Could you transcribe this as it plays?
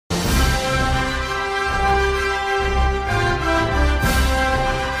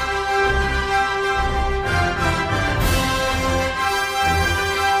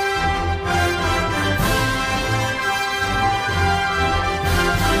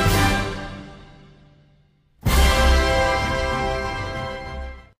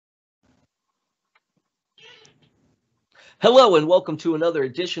Hello and welcome to another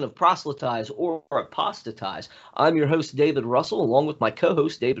edition of Proselytize or Apostatize. I'm your host, David Russell, along with my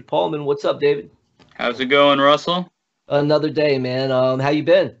co-host, David Paulman. What's up, David? How's it going, Russell? Another day, man. How you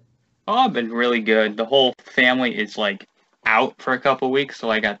been? Oh, I've been really good. The whole family is out for a couple weeks,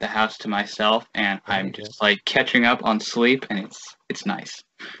 so I got the house to myself, and There I'm you go. just catching up on sleep, and it's nice.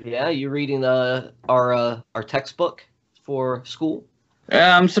 Yeah, you reading our textbook for school?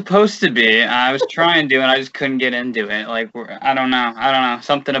 I'm supposed to be. I was trying to, and I just couldn't get into it. I don't know.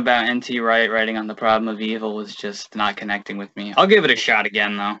 Something about N.T. Wright writing on the problem of evil was just not connecting with me. I'll give it a shot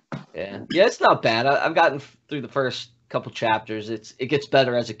again, though. Yeah, it's not bad. I've gotten through the first couple chapters. It gets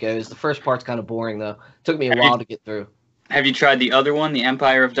better as it goes. The first part's kind of boring though. Took me a Have you while to get through. have you tried the other one, The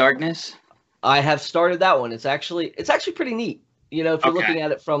Empire of Darkness? I have started that one. It's actually pretty neat. You know, if you're Okay. looking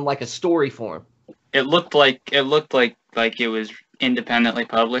at it from like a story form. It looked like it was independently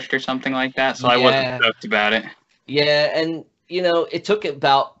published or something like that, so I wasn't Yeah, stoked about it. Yeah, and it took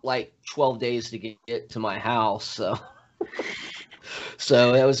about like 12 days to get to my house,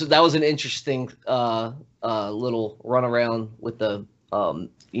 so that was an interesting little run around with the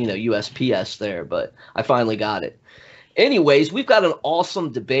USPS there, but I finally got it. Anyways, we've got an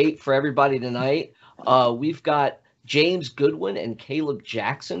awesome debate for everybody tonight. We've got James Goodwin and Caleb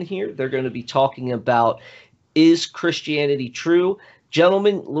Jackson here. They're going to be talking about, is Christianity true?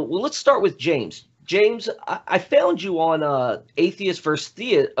 Gentlemen, let's start with James. James, I found you on atheist versus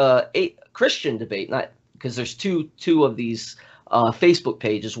Christian debate, not because there's two of these Facebook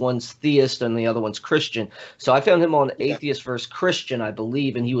pages. One's theist and the other one's Christian. So I found him on Yeah. atheist versus Christian, I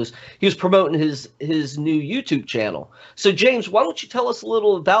believe, and he was promoting his new YouTube channel. So James, why don't you tell us a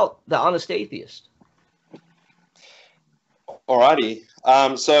little about the Honest Atheist? Alrighty.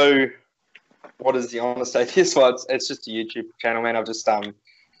 So what is the Honest Atheist? Well, it's just a YouTube channel, man. I've just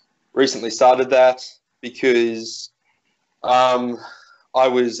recently started that because I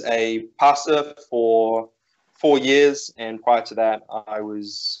was a pastor for 4 years, and prior to that, I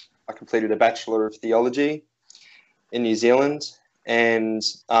completed a Bachelor of Theology in New Zealand, and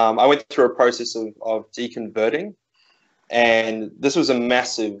I went through a process of deconverting, and this was a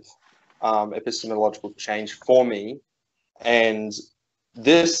massive epistemological change for me. And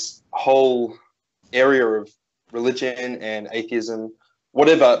this whole area of religion and atheism,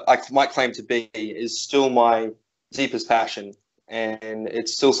 whatever I might claim to be, is still my deepest passion. And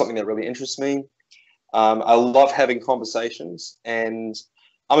it's still something that really interests me. I love having conversations, and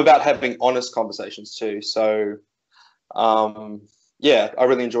I'm about having honest conversations too. So, yeah, I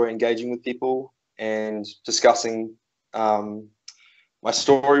really enjoy engaging with people and discussing my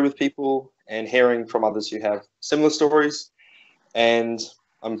story with people and hearing from others who have similar stories. And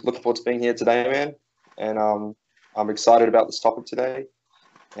I'm looking forward to being here today, man. And I'm excited about this topic today.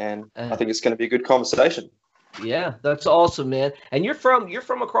 And I think it's going to be a good conversation. Yeah, that's awesome, man. And you're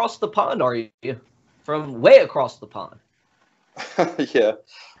from across the pond, are you? From way across the pond. Yeah.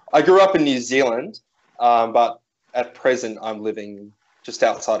 I grew up in New Zealand, but at present I'm living just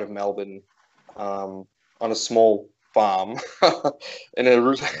outside of Melbourne on a small farm in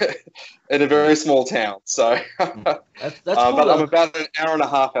a in a very small town. So, That's cool but I'm though. about an hour and a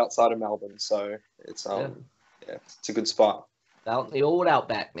half outside of Melbourne, so it's Yeah, yeah, it's a good spot. out in the old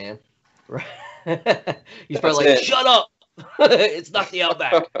outback, man. Right. He's That's probably like, it. "Shut up! It's not the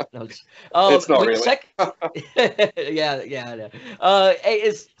outback." No, It's not with really. sec- yeah, I know.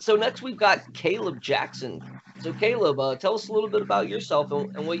 Hey, so next we've got Caleb Jackson. So Caleb, tell us a little bit about yourself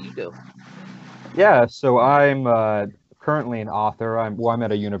and what you do. Yeah, so I'm currently an author. I'm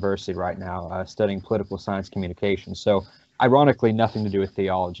at a university right now studying political science communication. So ironically, nothing to do with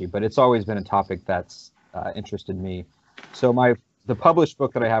theology, but it's always been a topic that's interested me. So the published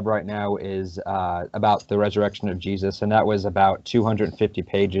book that I have right now is about the resurrection of Jesus, and that was about 250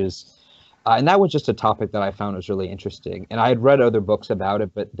 pages. And that was just a topic that I found was really interesting. And I had read other books about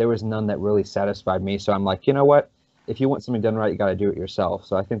it, but there was none that really satisfied me. So I'm like, you know what? If you want something done right, you got to do it yourself.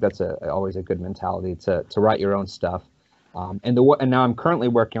 So I think that's always a good mentality to write your own stuff. And now I'm currently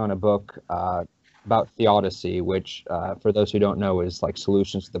working on a book about theodicy, which for those who don't know is like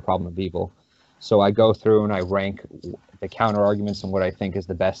solutions to the problem of evil. So I go through and I rank the counter arguments and what I think is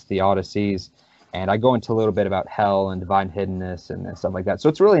the best theodicies, and I go into a little bit about hell and divine hiddenness and stuff like that. So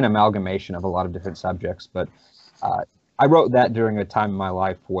it's really an amalgamation of a lot of different subjects, but I wrote that during a time in my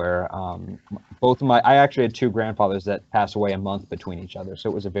life where I actually had two grandfathers that passed away a month between each other. So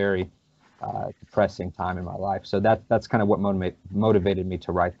it was a very depressing time in my life. So that's kind of what motivated me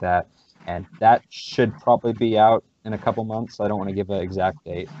to write that. And that should probably be out in a couple months. I don't want to give an exact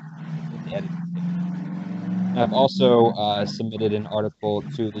date. And I've also submitted an article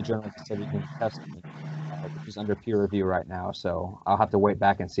to the Journal of the Study of the New Testament, which is under peer review right now, so I'll have to wait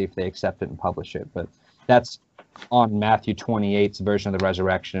back and see if they accept it and publish it. But that's on Matthew 28's version of the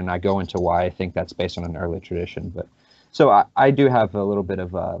resurrection, and I go into why I think that's based on an early tradition. But so I do have a little bit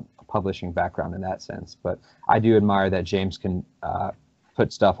of a publishing background in that sense, but I do admire that James can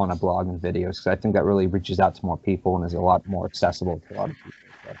put stuff on a blog and videos, because I think that really reaches out to more people and is a lot more accessible to a lot of people.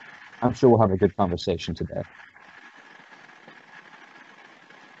 So I'm sure we'll have a good conversation today.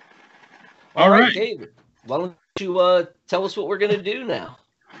 All right, David, why don't you tell us what we're going to do now?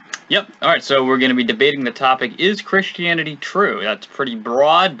 Yep. All right. So we're going to be debating the topic, is Christianity true? That's pretty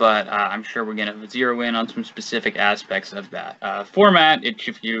broad, but I'm sure we're going to zero in on some specific aspects of that. Format,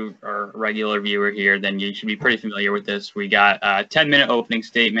 if you are a regular viewer here, then you should be pretty familiar with this. We got a 10-minute opening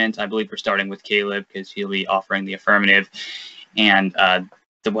statement. I believe we're starting with Caleb because he'll be offering the affirmative. And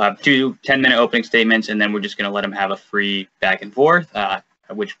we'll have two 10-minute opening statements, and then we're just going to let him have a free back and forth, at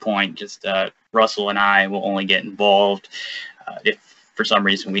which point just Russell and I will only get involved if for some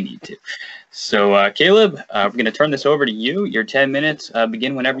reason we need to. So Caleb, we're going to turn this over to you. Your 10 minutes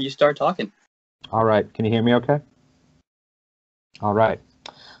begin whenever you start talking. All right. Can you hear me okay? All right.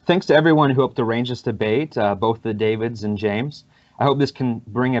 Thanks to everyone who helped arrange this debate, both the Davids and James. I hope this can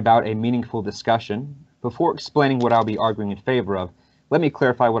bring about a meaningful discussion. Before explaining what I'll be arguing in favor of, let me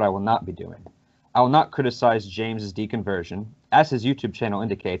clarify what I will not be doing. I will not criticize James's deconversion. As his YouTube channel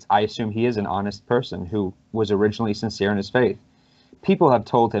indicates, I assume he is an honest person who was originally sincere in his faith. People have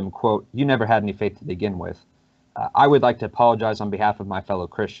told him, quote, "You never had any faith to begin with." I would like to apologize on behalf of my fellow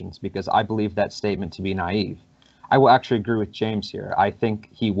Christians because I believe that statement to be naive. I will actually agree with James here. I think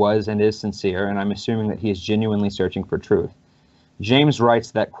he was and is sincere, and I'm assuming that he is genuinely searching for truth. James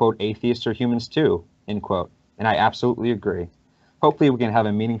writes that, quote, "Atheists are humans too," end quote, and I absolutely agree. Hopefully we can have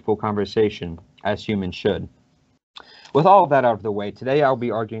a meaningful conversation, as humans should. With all of that out of the way, today I'll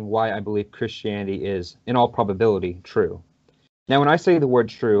be arguing why I believe Christianity is, in all probability, true. Now, when I say the word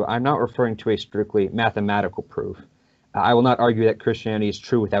true, I'm not referring to a strictly mathematical proof. I will not argue that Christianity is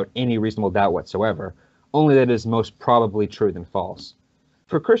true without any reasonable doubt whatsoever, only that it is most probably true than false.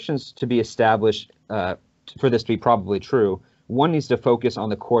 For Christians to be established, for this to be probably true, one needs to focus on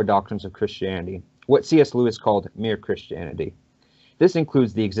the core doctrines of Christianity, what C.S. Lewis called mere Christianity. This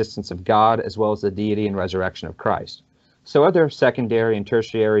includes the existence of God as well as the deity and resurrection of Christ. So other secondary and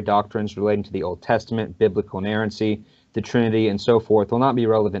tertiary doctrines relating to the Old Testament, biblical inerrancy, the Trinity, and so forth will not be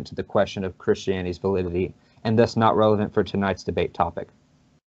relevant to the question of Christianity's validity, and thus not relevant for tonight's debate topic.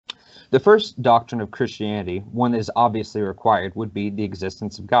 The first doctrine of Christianity, one that is obviously required, would be the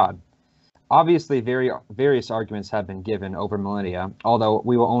existence of God. Obviously, various arguments have been given over millennia, although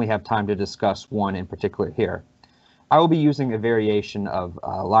we will only have time to discuss one in particular here. I will be using a variation of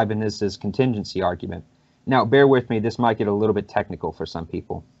Leibniz's contingency argument. Now, bear with me, this might get a little bit technical for some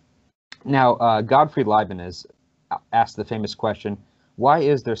people. Now, Gottfried Leibniz asked the famous question, why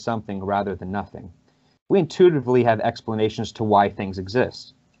is there something rather than nothing? We intuitively have explanations to why things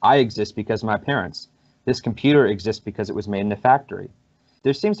exist. I exist because of my parents. This computer exists because it was made in a factory.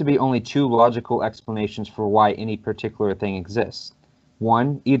 There seems to be only two logical explanations for why any particular thing exists.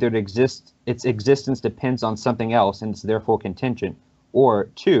 One, either its existence depends on something else and is therefore contingent, or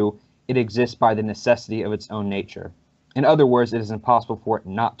two, it exists by the necessity of its own nature. In other words, it is impossible for it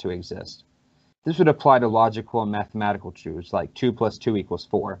not to exist. This would apply to logical and mathematical truths like 2 + 2 =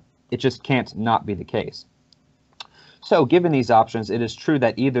 4. It just can't not be the case. So, given these options, it is true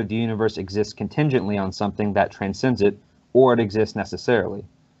that either the universe exists contingently on something that transcends it, or it exists necessarily.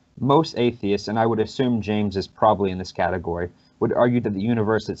 Most atheists, and I would assume James is probably in this category, would argue that the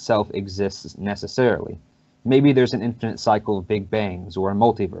universe itself exists necessarily. Maybe there's an infinite cycle of big bangs, or a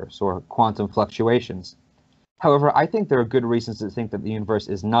multiverse, or quantum fluctuations. However, I think there are good reasons to think that the universe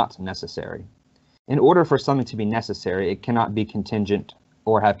is not necessary. In order for something to be necessary, it cannot be contingent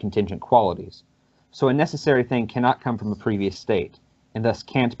or have contingent qualities. So a necessary thing cannot come from a previous state, and thus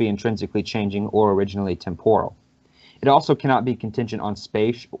can't be intrinsically changing or originally temporal. It also cannot be contingent on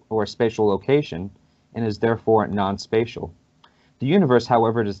space or spatial location, and is therefore non-spatial. The universe,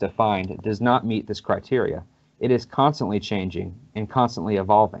 however it is defined, does not meet this criteria. It is constantly changing and constantly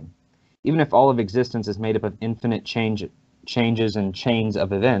evolving. Even if all of existence is made up of infinite changes and chains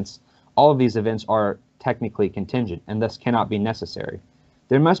of events, all of these events are technically contingent and thus cannot be necessary.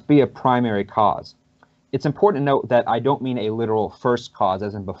 There must be a primary cause. It's important to note that I don't mean a literal first cause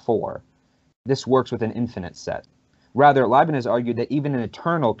as in before. This works with an infinite set. Rather, Leibniz argued that even an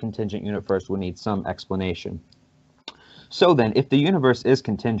eternal contingent universe would need some explanation. So then, if the universe is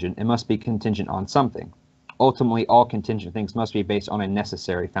contingent, it must be contingent on something. Ultimately, all contingent things must be based on a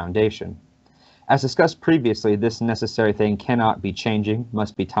necessary foundation. As discussed previously, this necessary thing cannot be changing,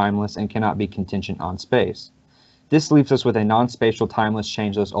 must be timeless, and cannot be contingent on space. This leaves us with a non-spatial, timeless,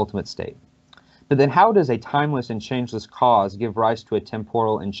 changeless ultimate state. But then how does a timeless and changeless cause give rise to a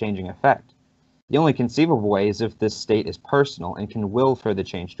temporal and changing effect? The only conceivable way is if this state is personal and can will for the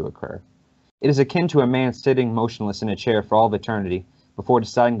change to occur. It is akin to a man sitting motionless in a chair for all of eternity before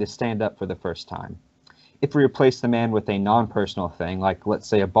deciding to stand up for the first time. If we replace the man with a non-personal thing, like let's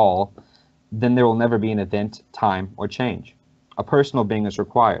say a ball, then there will never be an event, time, or change. A personal being is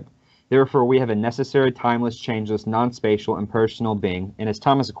required. Therefore, we have a necessary, timeless, changeless, non-spatial, and personal being, and as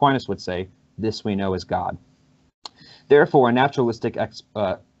Thomas Aquinas would say, this we know as God. Therefore, a naturalistic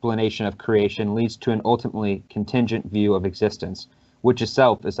explanation of creation leads to an ultimately contingent view of existence, which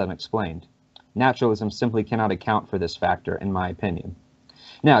itself is unexplained. Naturalism simply cannot account for this factor, in my opinion.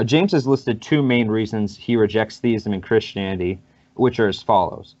 Now, James has listed two main reasons he rejects theism in Christianity, which are as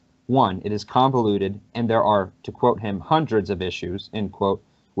follows. One, it is convoluted, and there are, to quote him, hundreds of issues, end quote,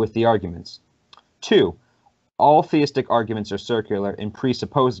 with the arguments. Two, all theistic arguments are circular and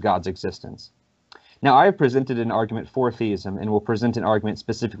presuppose God's existence. Now, I have presented an argument for theism and will present an argument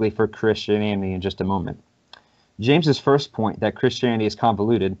specifically for Christianity in just a moment. James's first point, that Christianity is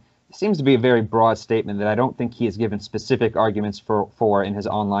convoluted, seems to be a very broad statement that I don't think he has given specific arguments for in his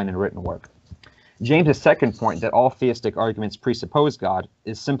online and written work. James's second point, that all theistic arguments presuppose God,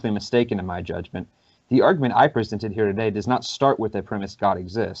 is simply mistaken in my judgment. The argument I presented here today does not start with the premise God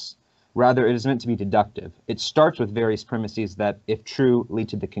exists. Rather, it is meant to be deductive. It starts with various premises that, if true, lead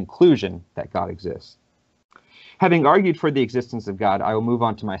to the conclusion that God exists. Having argued for the existence of God, I will move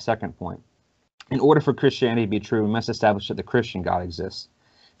on to my second point. In order for Christianity to be true, we must establish that the Christian God exists.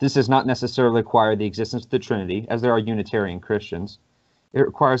 This does not necessarily require the existence of the Trinity, as there are Unitarian Christians. It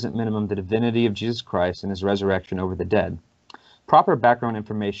requires at minimum the divinity of Jesus Christ and his resurrection over the dead. Proper background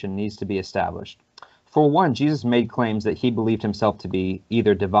information needs to be established. For one, Jesus made claims that he believed himself to be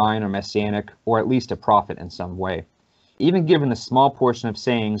either divine or messianic, or at least a prophet in some way. Even given the small portion of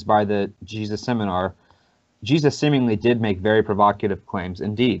sayings by the Jesus Seminar, Jesus seemingly did make very provocative claims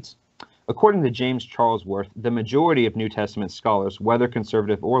and deeds. According to James Charlesworth, the majority of New Testament scholars, whether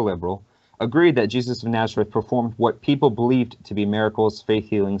conservative or liberal, agreed that Jesus of Nazareth performed what people believed to be miracles, faith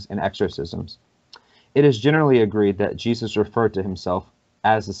healings, and exorcisms. It is generally agreed that Jesus referred to himself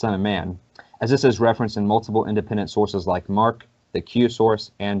as the Son of Man, as this is referenced in multiple independent sources like Mark, the Q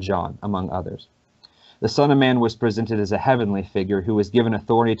source, and John, among others. The Son of Man was presented as a heavenly figure who was given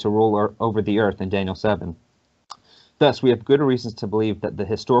authority to rule over the earth in Daniel 7. Thus, we have good reasons to believe that the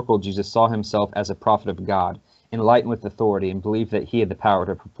historical Jesus saw himself as a prophet of God, enlightened with authority, and believed that he had the power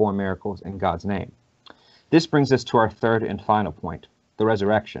to perform miracles in God's name. This brings us to our third and final point, the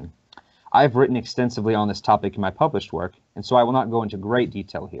resurrection. I have written extensively on this topic in my published work, and so I will not go into great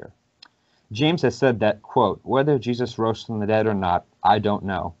detail here. James has said that, quote, whether Jesus rose from the dead or not, I don't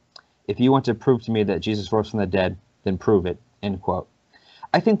know. If you want to prove to me that Jesus rose from the dead, then prove it, end quote.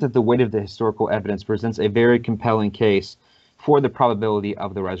 I think that the weight of the historical evidence presents a very compelling case for the probability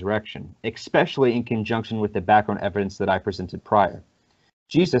of the resurrection, especially in conjunction with the background evidence that I presented prior.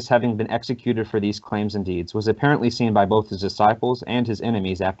 Jesus, having been executed for these claims and deeds, was apparently seen by both his disciples and his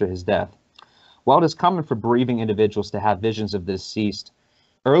enemies after his death. While it is common for believing individuals to have visions of the deceased,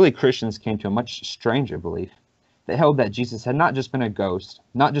 early Christians came to a much stranger belief. They held that Jesus had not just been a ghost,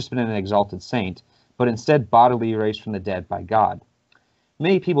 not just been an exalted saint, but instead bodily raised from the dead by God.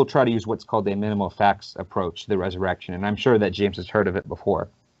 Many people try to use what's called the minimal facts approach to the resurrection, and I'm sure that James has heard of it before.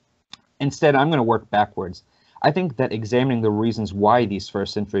 Instead, I'm going to work backwards. I think that examining the reasons why these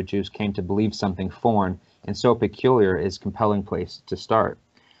first century Jews came to believe something foreign and so peculiar is a compelling place to start.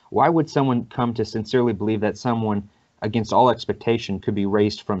 Why would someone come to sincerely believe that someone, against all expectation, could be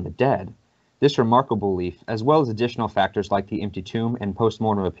raised from the dead? This remarkable belief, as well as additional factors like the empty tomb and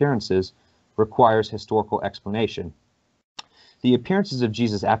post-mortem appearances, requires historical explanation. The appearances of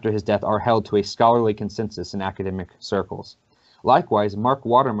Jesus after his death are held to a scholarly consensus in academic circles. Likewise, Mark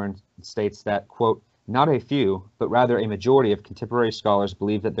Waterman states that, quote, not a few, but rather a majority of contemporary scholars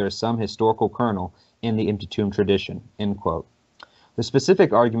believe that there is some historical kernel in the empty tomb tradition, end quote. The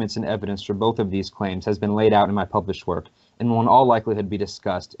specific arguments and evidence for both of these claims has been laid out in my published work and will in all likelihood be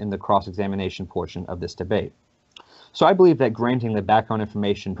discussed in the cross-examination portion of this debate. So I believe that granting the background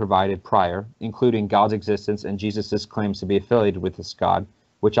information provided prior, including God's existence and Jesus' claims to be affiliated with this God,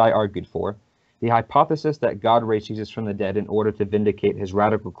 which I argued for, the hypothesis that God raised Jesus from the dead in order to vindicate his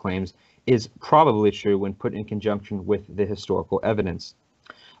radical claims is probably true when put in conjunction with the historical evidence.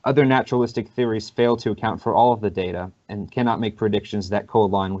 Other naturalistic theories fail to account for all of the data and cannot make predictions that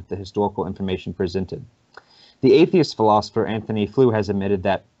co-align with the historical information presented. The atheist philosopher Anthony Flew has admitted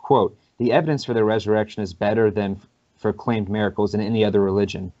that, quote, the evidence for the resurrection is better than for claimed miracles in any other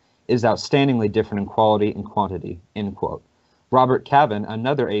religion. is outstandingly different in quality and quantity, end quote. Robert Cavan,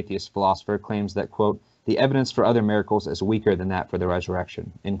 another atheist philosopher, claims that, quote, the evidence for other miracles is weaker than that for the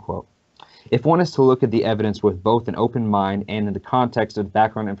resurrection, end quote. If one is to look at the evidence with both an open mind and in the context of the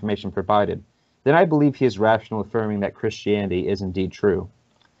background information provided, then I believe he is rational affirming that Christianity is indeed true.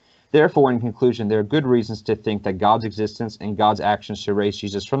 Therefore, in conclusion, there are good reasons to think that God's existence and God's actions to raise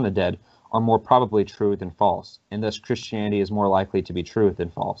Jesus from the dead are more probably true than false, and thus Christianity is more likely to be true than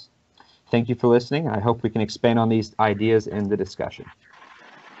false. Thank you for listening. I hope we can expand on these ideas in the discussion.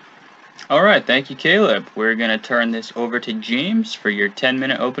 All right, thank you, Caleb. We're going to turn this over to James for your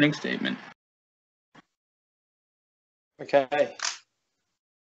 10-minute opening statement. Okay.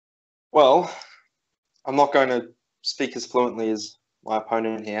 Well, I'm not going to speak as fluently as my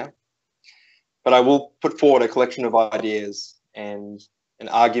opponent here, but I will put forward a collection of ideas and an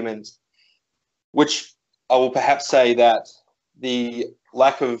argument, which I will perhaps say that the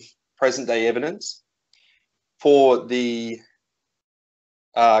lack of present-day evidence for the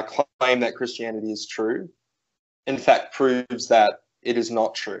claim that Christianity is true, in fact, proves that it is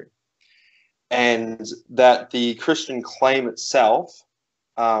not true, and that the Christian claim itself,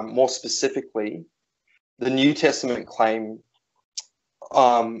 more specifically, the New Testament claim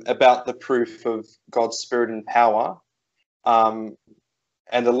about the proof of God's Spirit and power, and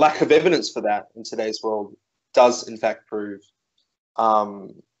the lack of evidence for that in today's world does, in fact, prove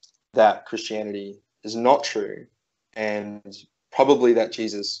that Christianity is not true, and probably that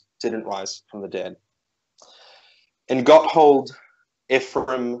Jesus didn't rise from the dead. In Gotthold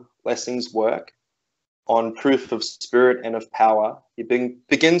Ephraim Lessing's work on proof of spirit and of power, he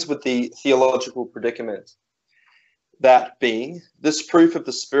begins with the theological predicament, that being, this proof of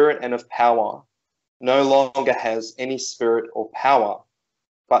the spirit and of power no longer has any spirit or power,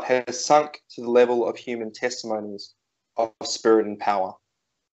 but has sunk to the level of human testimonies of spirit and power.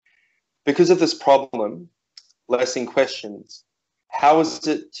 Because of this problem, Lessing questions, how is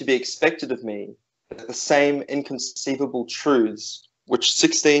it to be expected of me that the same inconceivable truths which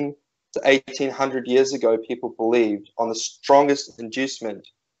 16 to 1800 years ago people believed on the strongest inducement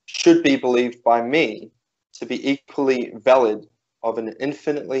should be believed by me to be equally valid on an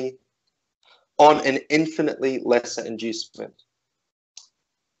infinitely lesser inducement?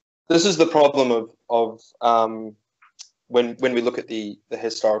 This is the problem of when we look at the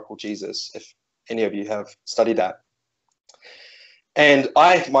historical Jesus, if any of you have studied that. And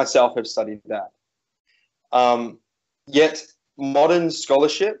I myself have studied that. Yet modern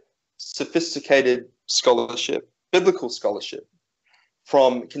scholarship, sophisticated scholarship, biblical scholarship,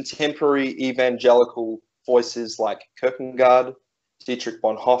 from contemporary evangelical voices like Kierkegaard, Dietrich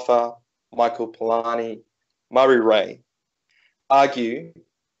Bonhoeffer, Michael Polanyi, Murray Ray, argue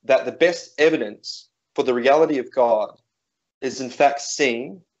that the best evidence for the reality of God is in fact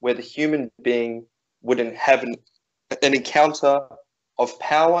seen where the human being would have an encounter of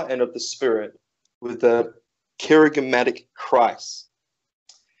power and of the Spirit with the charismatic Christ.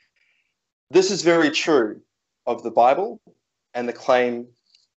 This is very true of the Bible and the claim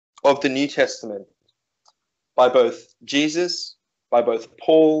of the New Testament by both Jesus, by both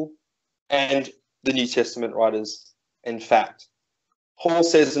Paul, and the New Testament writers, in fact. Paul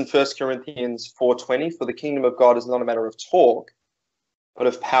says in 1 Corinthians 4:20, for the kingdom of God is not a matter of talk, but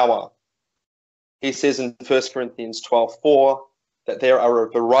of power. He says in 1 Corinthians 12:4 that there are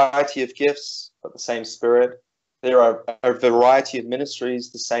a variety of gifts, but the same Spirit. There are a variety of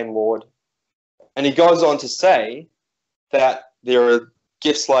ministries, the same Lord. And he goes on to say that there are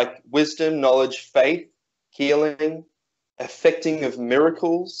gifts like wisdom, knowledge, faith, healing, effecting of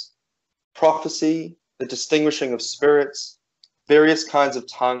miracles, prophecy, the distinguishing of spirits, various kinds of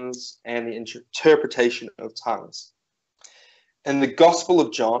tongues, and the interpretation of tongues. In the Gospel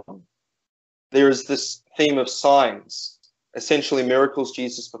of John, there is this theme of signs, essentially miracles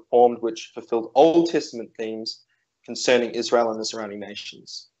Jesus performed which fulfilled Old Testament themes concerning Israel and the surrounding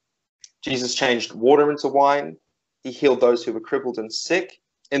nations. Jesus changed water into wine. He healed those who were crippled and sick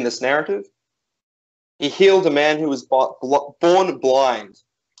in this narrative. He healed a man who was born blind.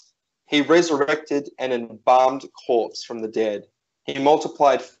 He resurrected an embalmed corpse from the dead. He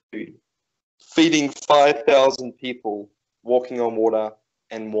multiplied food, feeding 5,000 people, walking on water,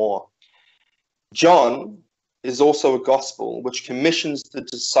 and more. John is also a gospel which commissions the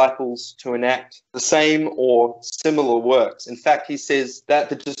disciples to enact the same or similar works. In fact, he says that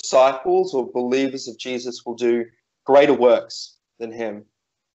the disciples or believers of Jesus will do greater works than him.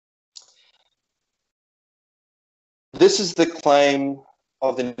 This is the claim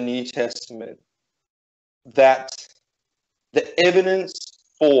of the New Testament, that the evidence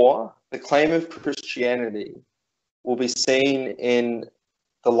for the claim of Christianity will be seen in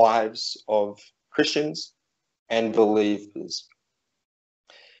the lives of Christians and believers.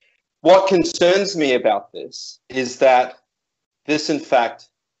 What concerns me about this is that this, in fact,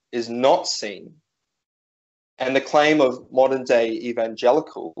 is not seen, and the claim of modern-day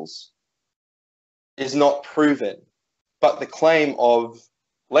evangelicals is not proven, but the claim of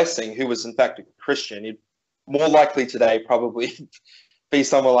Lessing, who was in fact a Christian, he'd more likely today probably be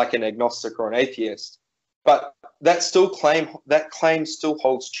someone like an agnostic or an atheist, but that claim still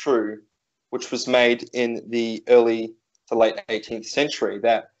holds true, which was made in the early to late 18th century,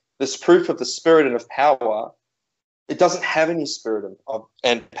 that this proof of the Spirit and of power, it doesn't have any spirit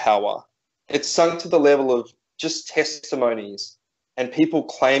and power. It's sunk to the level of just testimonies and people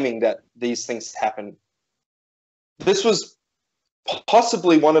claiming that these things happen. This was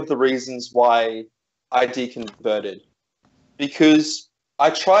possibly one of the reasons why I deconverted, because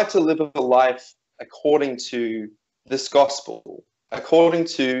I tried to live a life according to this gospel, according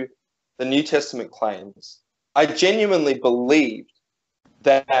to the New Testament claims. I genuinely believed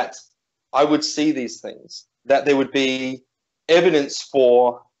that I would see these things, that there would be evidence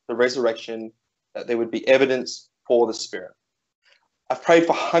for the resurrection, that there would be evidence for the Spirit. I've prayed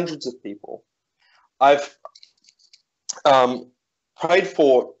for hundreds of people. I've prayed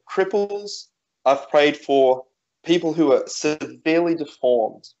for cripples. I've prayed for people who are severely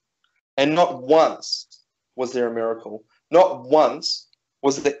deformed. And not once was there a miracle. Not once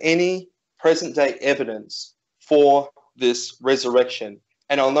was there any present-day evidence for this resurrection.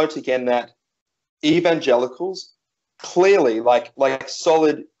 And I'll note again that evangelicals, clearly, like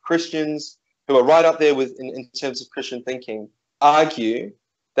solid Christians who are right up there with in terms of Christian thinking, argue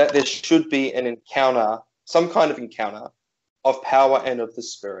that there should be an encounter, some kind of encounter of power and of the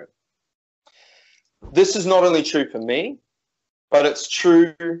Spirit. This is not only true for me, but it's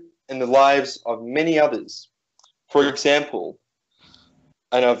true in the lives of many others. For example,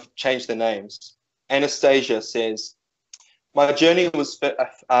 and I've changed the names, Anastasia says, my journey was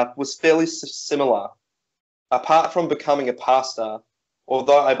fairly similar. Apart from becoming a pastor,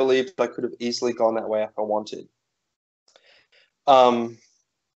 although I believed I could have easily gone that way if I wanted.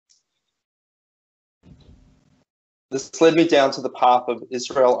 This led me down to the path of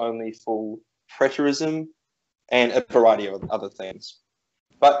Israel-only full preterism and a variety of other things.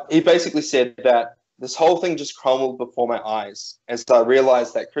 But he basically said that this whole thing just crumbled before my eyes as I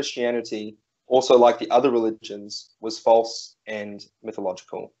realized that Christianity, also like the other religions, was false and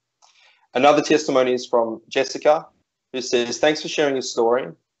mythological. Another testimony is from Jessica, who says, thanks for sharing your story.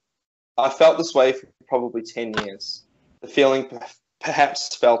 I felt this way for probably 10 years. The feeling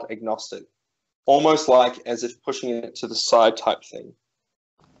perhaps felt agnostic, almost like as if pushing it to the side type thing.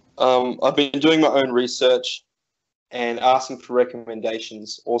 I've been doing my own research and asking for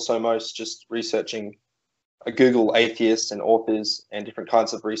recommendations, also most just researching Google atheists and authors and different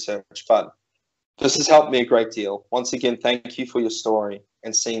kinds of research, but this has helped me a great deal. Once again, thank you for your story,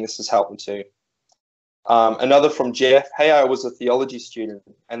 and seeing this has helped me too. Another from Jeff, hey, I was a theology student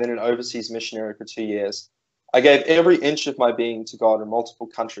and then an overseas missionary for 2 years. I gave every inch of my being to God in multiple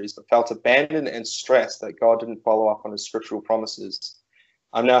countries, but felt abandoned and stressed that God didn't follow up on his scriptural promises.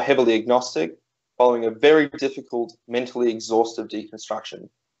 I'm now heavily agnostic, following a very difficult, mentally exhaustive deconstruction.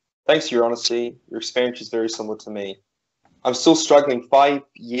 Thanks for your honesty. Your experience is very similar to me. I'm still struggling 5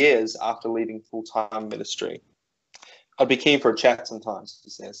 years after leaving full-time ministry. I'd be keen for a chat sometimes, he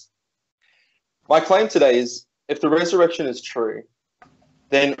says. My claim today is, if the resurrection is true,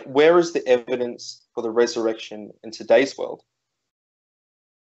 then where is the evidence for the resurrection in today's world?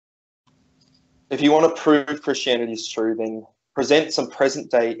 If you want to prove Christianity is true, then present some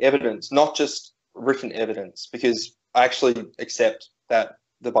present-day evidence, not just written evidence, because I actually accept that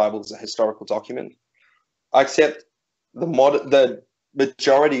the Bible is a historical document. I accept the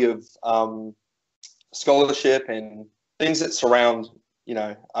majority of scholarship and things that surround,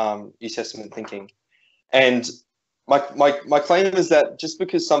 New Testament thinking. And my claim is that just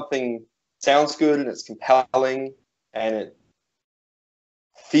because something sounds good and it's compelling and it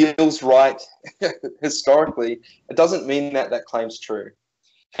feels right historically, it doesn't mean that that claim's true.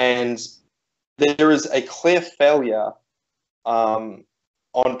 And there is a clear failure on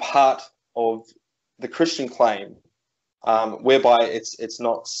part of the Christian claim, whereby it's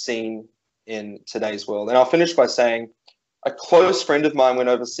not seen in today's world. And I'll finish by saying a close friend of mine went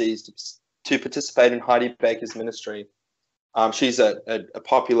overseas to participate in Heidi Baker's ministry. She's a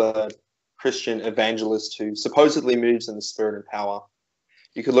popular Christian evangelist who supposedly moves in the spirit and power.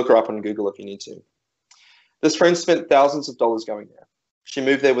 You could look her up on Google if you need to. This friend spent thousands of dollars going there. She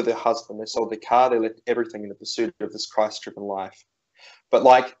moved there with her husband. They sold their car. They left everything in the pursuit of this Christ-driven life. But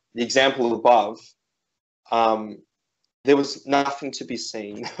like the example above, there was nothing to be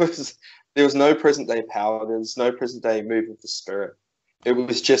seen. There was no present day power. There was no present day move of the Spirit. It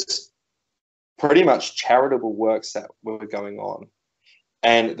was just pretty much charitable works that were going on.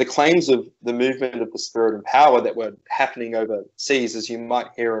 And the claims of the movement of the Spirit and power that were happening overseas, as you might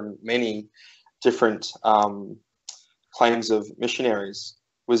hear in many different claims of missionaries,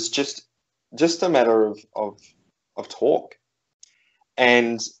 was just a matter of talk.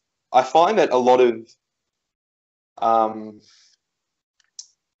 And I find that a lot of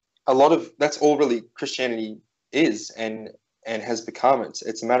that's all really Christianity is and has become.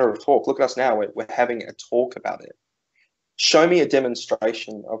 It's a matter of talk. Look at us now. We're having a talk about it. Show me a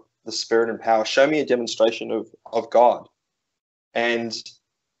demonstration of the Spirit and power. Show me a demonstration of God, and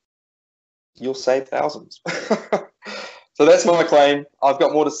you'll save thousands. So that's my claim. I've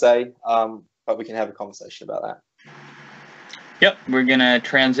got more to say, but we can have a conversation about that. Yep, we're going to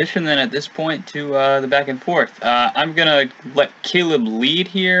transition then at this point to the back and forth. I'm going to let Caleb lead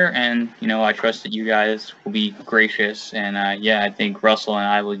here, and, I trust that you guys will be gracious. And, I think Russell and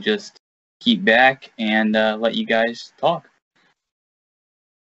I will just keep back and let you guys talk.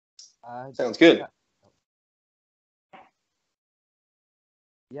 Sounds good.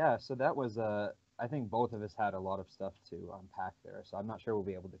 Yeah, so that was, I think both of us had a lot of stuff to unpack there, so I'm not sure we'll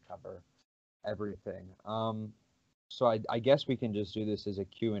be able to cover everything. So I guess we can just do this as a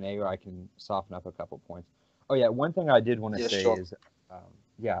Q&A, or I can soften up a couple points. Oh yeah, one thing I did want to say is,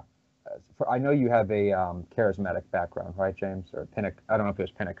 I know you have a charismatic background, right, James? Or I don't know if it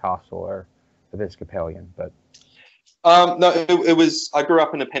was Pentecostal or Episcopalian, but no, it was. I grew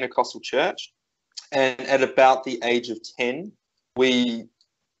up in a Pentecostal church, and at about the age of 10, we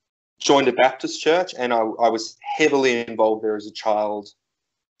joined a Baptist church, and I was heavily involved there as a child,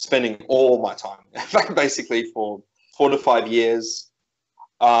 spending all my time, basically for 4 to 5 years.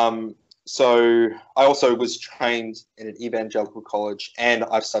 So I also was trained in an evangelical college, and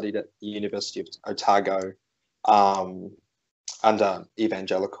I've studied at the University of Otago under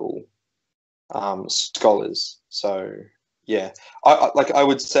evangelical scholars. So yeah, I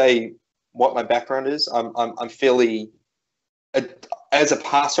would say what my background is. I'm fairly, as a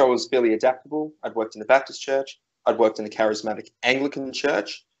pastor, I was fairly adaptable. I'd worked in the Baptist church. I'd worked in the charismatic Anglican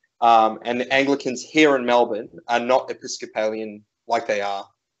church. And the Anglicans here in Melbourne are not Episcopalian like they are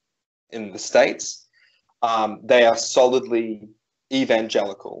in the States. They are solidly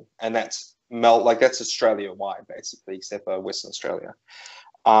evangelical, and that's Australia-wide, basically, except for Western Australia.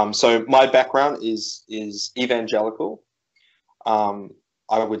 So my background is evangelical, I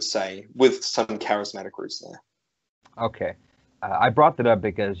would say, with some charismatic roots there. Okay. I brought that up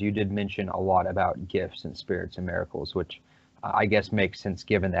because you did mention a lot about gifts and spirits and miracles, which I guess makes sense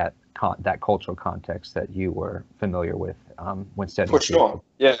given that cultural context that you were familiar with when studying. For sure,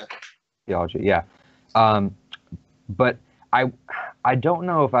 yeah. Theology, yeah. But I don't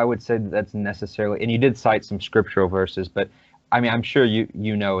know if I would say that's necessarily, and you did cite some scriptural verses, but I mean, I'm sure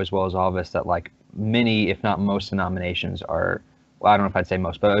you know as well as all of us that like many, if not most denominations are, well, I don't know if I'd say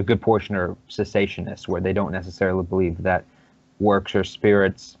most, but a good portion are cessationists, where they don't necessarily believe that works or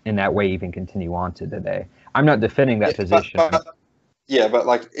spirits in that way even continue on to today. I'm not defending that position. But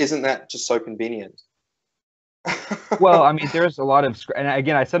like, isn't that just so convenient? Well, I mean, there's a lot of, and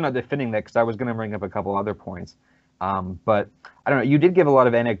again, I said I'm not defending that because I was going to bring up a couple other points. But I don't know, you did give a lot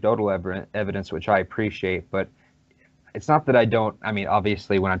of anecdotal evidence, which I appreciate, but it's not that I don't, I mean,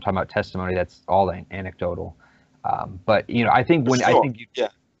 obviously when I'm talking about testimony, that's all anecdotal. But, I think when, sure. I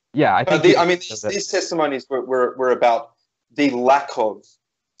think these testimonies were about the lack of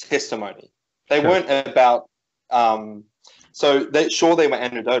testimony. They weren't about, they were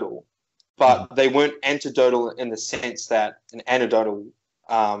anecdotal, but they weren't anecdotal in the sense that an anecdotal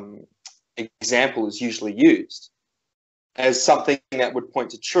example is usually used as something that would point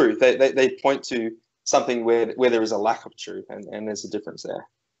to truth. They point to something where there is a lack of truth, and there's a difference there.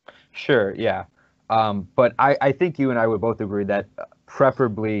 Sure, yeah. But I think you and I would both agree that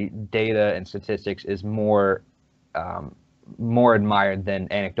preferably data and statistics is more admired than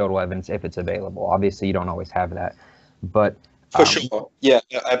anecdotal evidence if it's available. Obviously, you don't always have that, but for sure, yeah,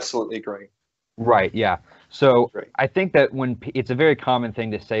 I absolutely agree. Right, yeah. So I think that when it's a very common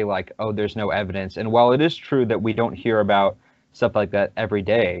thing to say like, oh, there's no evidence, and while it is true that we don't hear about stuff like that every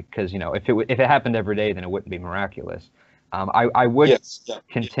day, because if it happened every day, then it wouldn't be miraculous. I would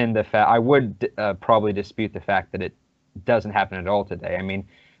contend the fact, I would probably dispute the fact that it doesn't happen at all today. I mean,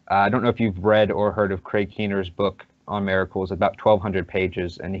 I don't know if you've read or heard of Craig Keener's book on miracles, about 1,200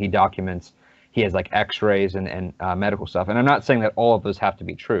 pages, and he has like x-rays and medical stuff. And I'm not saying that all of those have to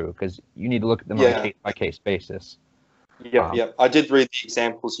be true, because you need to look at them on a case-by-case basis. Yeah. I did read the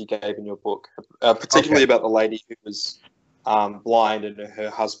examples you gave in your book, particularly about the lady who was blind, and her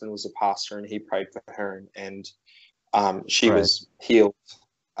husband was a pastor, and he prayed for her, and she Right. was healed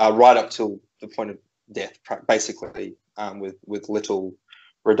right up till the point of death, basically, with little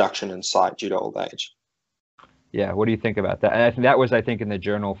reduction in sight due to old age. Yeah, what do you think about that? And I think that was, I think, in the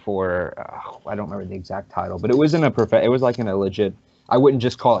journal for I don't remember the exact title, but it was in it was like in a legit. I wouldn't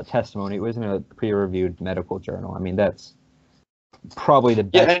just call it testimony. It was in a peer-reviewed medical journal. I mean, that's probably the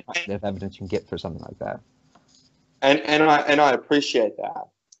best kind of evidence you can get for something like that. And I appreciate that.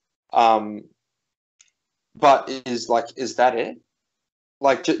 But is that it?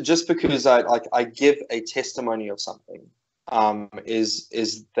 Like just because I give a testimony of something,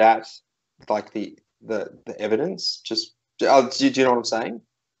 is that like the evidence? Just do you know what I'm saying?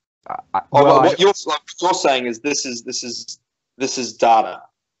 What you're saying is this is data.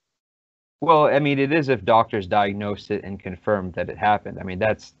 Well, I mean, it is if doctors diagnosed it and confirmed that it happened. I mean,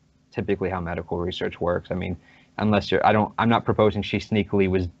 that's typically how medical research works. I mean, unless I'm not proposing she sneakily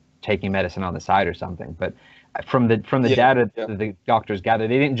was taking medicine on the side or something, but from the data that the doctors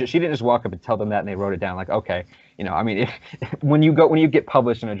gathered, she didn't just walk up and tell them that and they wrote it down like, okay, you know, I mean, when you get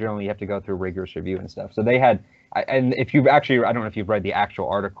published in a journal, you have to go through rigorous review and stuff. So they had, and if you've actually, I don't know if you've read the actual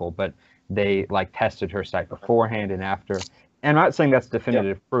article, but they like tested her site beforehand and after. And I'm not saying that's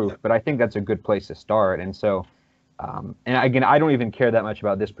definitive proof, but I think that's a good place to start. And so, and again, I don't even care that much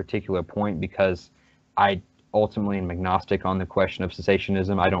about this particular point because I ultimately am agnostic on the question of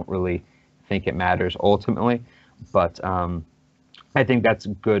cessationism. I don't really think it matters ultimately, but I think that's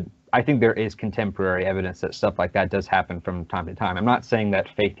good. I think there is contemporary evidence that stuff like that does happen from time to time. I'm not saying that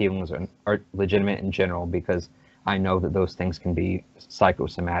faith healings are legitimate in general because I know that those things can be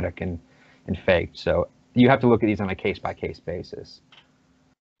psychosomatic and faked. So you have to look at these on a case-by-case basis.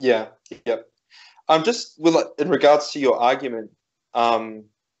 Yeah, yep. Just in regards to your argument,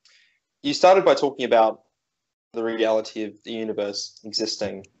 you started by talking about the reality of the universe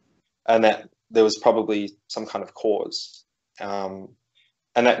existing, and that there was probably some kind of cause, and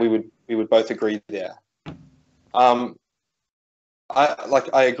that we would both agree there. I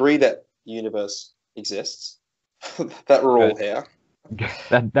agree that the universe exists, that we're all here.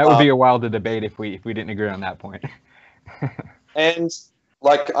 That would be a while to debate if we didn't agree on that point. And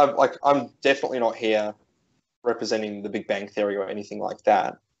I'm definitely not here representing the Big Bang Theory or anything like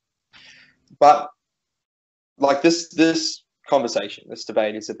that. But like this conversation, this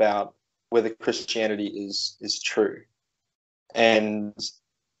debate is about whether Christianity is true. And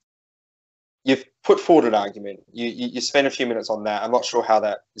you've put forward an argument. You spend a few minutes on that. I'm not sure how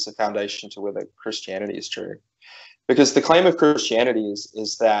that is a foundation to whether Christianity is true. Because the claim of Christianity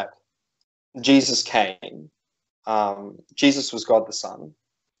is that Jesus came. Jesus was God the Son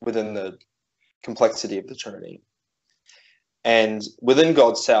within the complexity of the Trinity. And within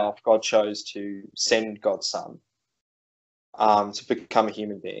God's self, God chose to send God's Son to become a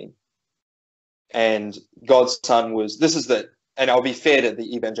human being. And God's Son and I'll be fair to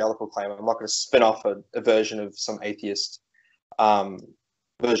the evangelical claim. I'm not going to spin off a version of some atheist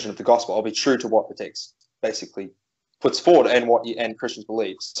version of the gospel. I'll be true to what the text basically puts forward and Christians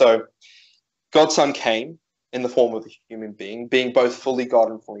believe. So God's Son came in the form of a human being both fully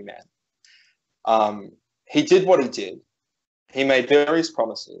God and fully man. He did what he did. He made various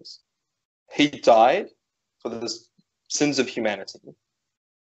promises. He died for the sins of humanity.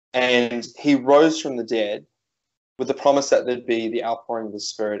 And he rose from the dead with the promise that there'd be the outpouring of the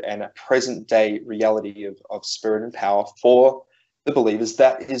Spirit and a present day reality of Spirit and power for the believers.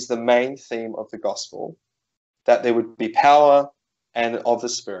 That is the main theme of the gospel, that there would be power and of the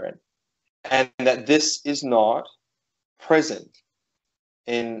Spirit, and that this is not present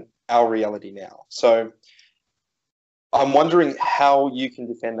in our reality now. So I'm wondering how you can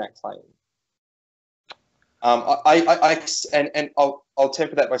defend that claim. I'll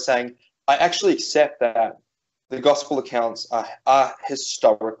temper that by saying I actually accept that the gospel accounts are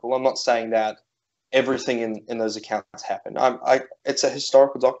historical. I'm not saying that everything in those accounts happened. It's a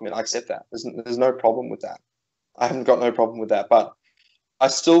historical document. I accept that. There's no problem with that. I haven't got no problem with that. But I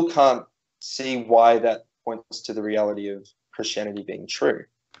still can't see why that points to the reality of Christianity being true.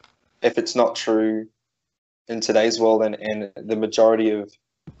 If it's not true in today's world, and the majority of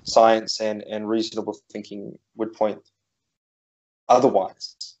science and reasonable thinking would point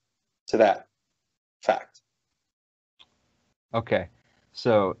otherwise to that fact. Okay,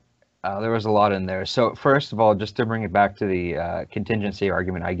 so there was a lot in there. So first of all, just to bring it back to the contingency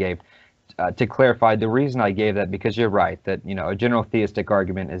argument I gave, to clarify, the reason I gave that, because you're right, that a general theistic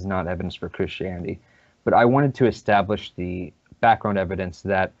argument is not evidence for Christianity, but I wanted to establish the background evidence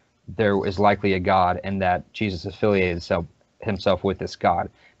that there is likely a God and that Jesus affiliated himself with this God.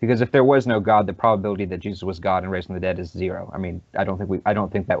 Because if there was no God, the probability that Jesus was God and raised from the dead is zero. I mean, I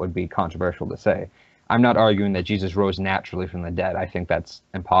don't think that would be controversial to say. I'm not arguing that Jesus rose naturally from the dead. I think that's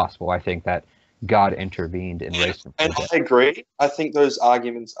impossible. I think that God intervened and raised him from And the dead. I agree. I think those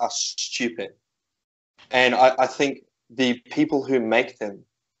arguments are stupid. And I think the people who make them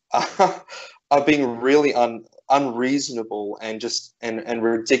are being really unreasonable and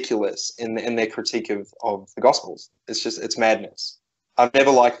ridiculous in their critique of the Gospels. It's madness. I've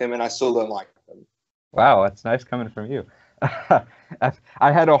never liked them, and I still don't like them. Wow, that's nice coming from you.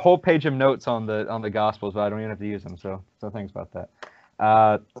 I had a whole page of notes on the Gospels, but I don't even have to use them. So thanks about that.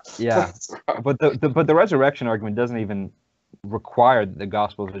 Yeah, Right. but the resurrection argument doesn't even require that the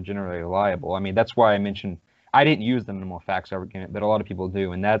Gospels are generally reliable. I mean, that's why I mentioned I didn't use them in the more facts argument, but a lot of people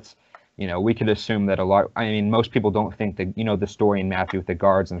do, and that's, we could assume that most people don't think that, the story in Matthew with the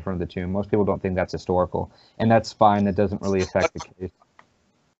guards in front of the tomb, most people don't think that's historical, and that's fine. That doesn't really affect the case.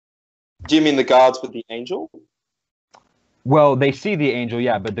 Do you mean the guards with the angel? Well, they see the angel,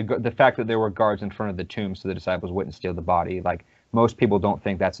 yeah, but the fact that there were guards in front of the tomb so the disciples wouldn't steal the body, like, most people don't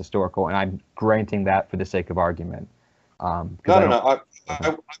think that's historical, and I'm granting that for the sake of argument. No. I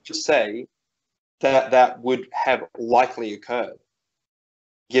would say that would have likely occurred,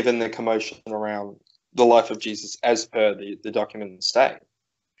 given the commotion around the life of Jesus, as per the documents say.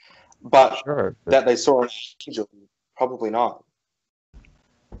 But Sure. that they saw an angel, probably not.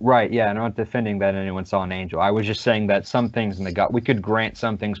 Right, yeah, and I'm not defending that anyone saw an angel. I was just saying that some things in the God, we could grant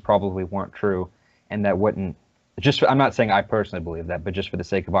some things probably weren't true, and that wouldn't, I'm not saying I personally believe that, but just for the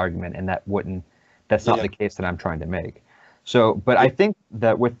sake of argument, and that's not the case that I'm trying to make. So, but I think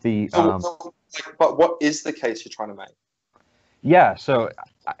that with the... but what is the case you're trying to make? Yeah, so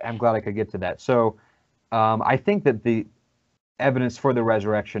I'm glad I could get to that. So I think that the evidence for the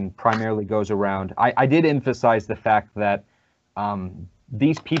resurrection primarily goes around... I did emphasize the fact that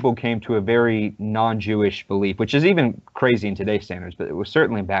these people came to a very non-Jewish belief, which is even crazy in today's standards, but it was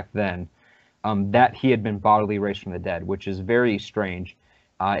certainly back then, that he had been bodily raised from the dead, which is very strange.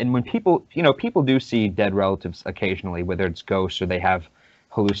 And when people do see dead relatives occasionally, whether it's ghosts or they have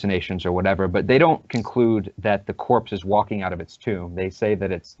hallucinations or whatever, but they don't conclude that the corpse is walking out of its tomb. They say that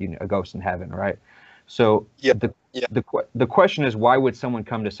it's a ghost in heaven, right? So the question is, why would someone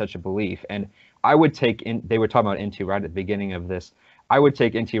come to such a belief? And I would they were talking about N.T. Wright at the beginning of this. I would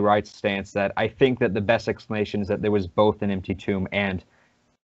take N.T. Wright's stance that I think that the best explanation is that there was both an empty tomb and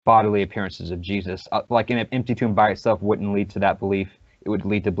bodily appearances of Jesus. Like an empty tomb by itself wouldn't lead to that belief. It would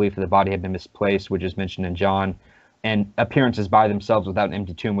lead to belief that the body had been misplaced, which is mentioned in John. And appearances by themselves without an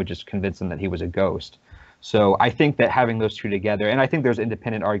empty tomb would just convince them that he was a ghost. So I think that having those two together, and I think there's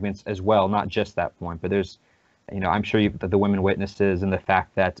independent arguments as well, not just that point, but there's, I'm sure the women witnesses and the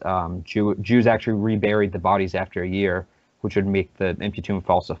fact that Jews actually reburied the bodies after a year, which would make the empty tomb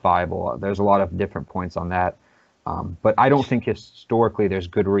falsifiable. There's a lot of different points on that. But I don't think historically there's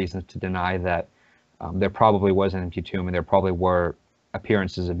good reasons to deny that there probably was an empty tomb and there probably were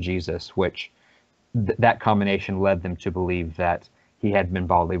appearances of Jesus, which that combination led them to believe that he had been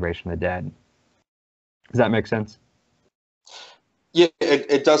bodily raised from the dead. Does that make sense? Yeah,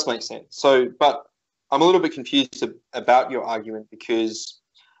 it does make sense. So, but I'm a little bit confused about your argument because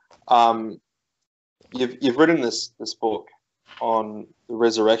you've written this book on the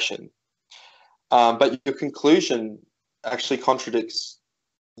resurrection, but your conclusion actually contradicts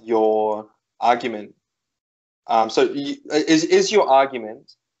your argument. Is your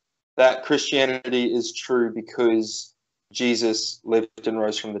argument that Christianity is true because Jesus lived and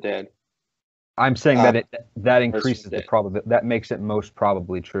rose from the dead? I'm saying that increases the probability. That makes it most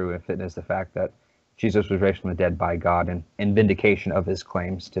probably true if it is the fact that Jesus was raised from the dead by God and in vindication of his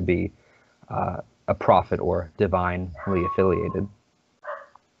claims to be a prophet or divinely affiliated.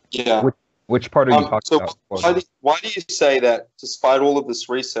 Yeah. Which part are you talking about? Why do you say that despite all of this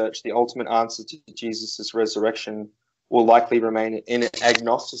research, the ultimate answer to Jesus' resurrection will likely remain in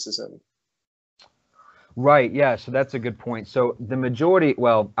agnosticism? Right, yeah, so that's a good point. So the majority,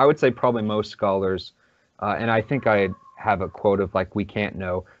 well, I would say probably most scholars, and I think I have a quote of like, we can't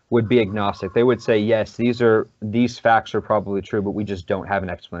know, would be agnostic. They would say, yes, these facts are probably true, but we just don't have an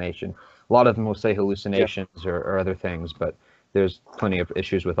explanation. A lot of them will say hallucinations or other things, but there's plenty of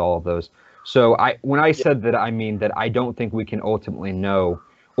issues with all of those. So when I said that, I mean that I don't think we can ultimately know,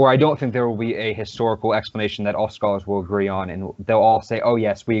 or I don't think there will be a historical explanation that all scholars will agree on, and they'll all say, oh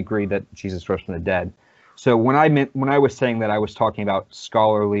yes, we agree that Jesus rose from the dead. So when I was saying that, I was talking about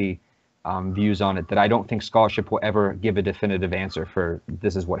scholarly views on it, that I don't think scholarship will ever give a definitive answer for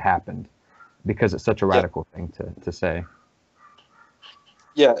this is what happened, because it's such a radical thing to say.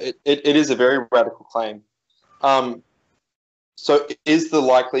 Yeah, it is a very radical claim. So is the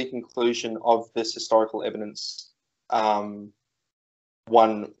likely conclusion of this historical evidence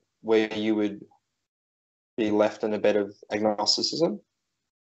one where you would be left in a bed of agnosticism?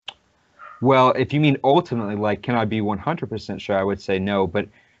 Well, if you mean ultimately, like, can I be 100% sure? I would say no, but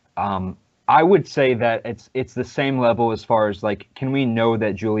I would say that it's the same level as far as, like, can we know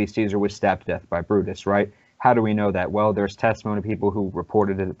that Julius Caesar was stabbed to death by Brutus, right? How do we know that? Well, there's testimony of people who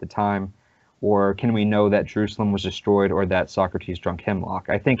reported it at the time. Or can we know that Jerusalem was destroyed or that Socrates drank hemlock?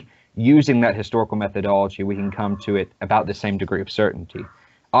 I think using that historical methodology, we can come to it about the same degree of certainty.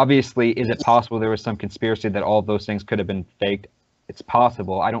 Obviously, is it possible there was some conspiracy that all of those things could have been faked? It's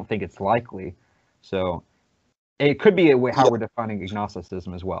possible. I don't think it's likely. So it could be how we're defining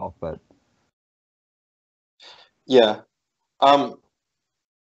agnosticism as well. But yeah, I've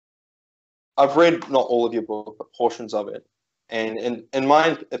read not all of your book, but portions of it. And in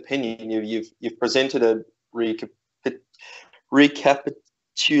my opinion, you've presented a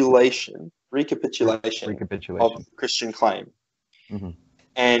recapitulation of the Christian claim. Mm-hmm.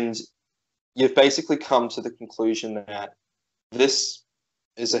 And you've basically come to the conclusion that this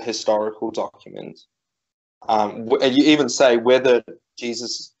is a historical document. And you even say whether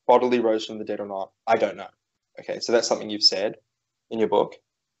Jesus bodily rose from the dead or not, I don't know. Okay, so that's something you've said in your book.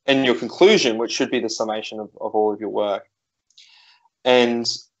 And your conclusion, which should be the summation of all of your work. And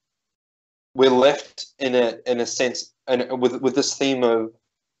we're left in a sense, and with this theme of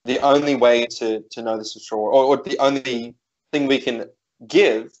the only way to know this for sure, or the only thing we can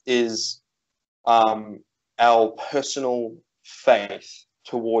give is our personal faith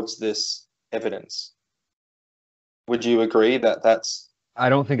towards this evidence. Would you agree that that's? I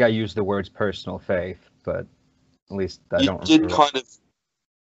don't think I used the words personal faith, but at least I don't. You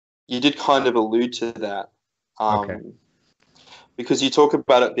did kind of allude to that. Okay. Because you talk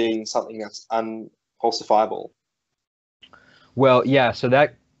about it being something that's unfalsifiable. Well, yeah. So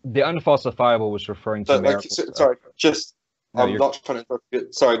that the unfalsifiable was referring to. I'm not trying to interrupt you.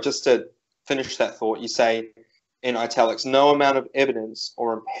 Sorry, just to finish that thought, you say in italics, no amount of evidence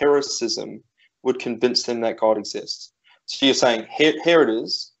or empiricism would convince them that God exists. So you're saying here it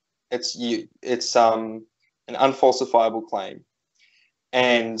is. It's an unfalsifiable claim,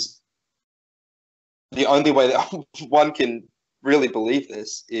 and the only way that one can really believe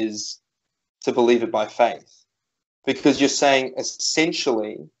this is to believe it by faith, because you're saying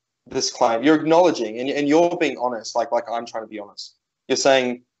essentially this claim, you're acknowledging and you're being honest, like I'm trying to be honest. You're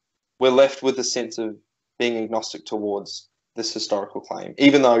saying we're left with a sense of being agnostic towards this historical claim,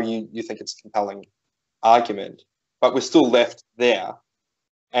 even though you think it's a compelling argument, but we're still left there.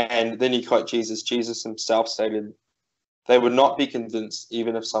 And then you quote Jesus. Jesus himself stated they would not be convinced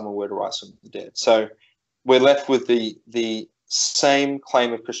even if someone were to rise from the dead. So we're left with the same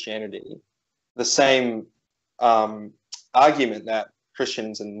claim of Christianity, the same argument that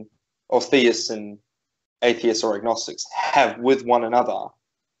Christians or theists and atheists or agnostics have with one another,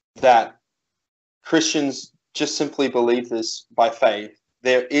 that Christians just simply believe this by faith.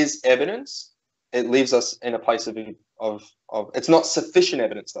 There is evidence. It leaves us in a place of it's not sufficient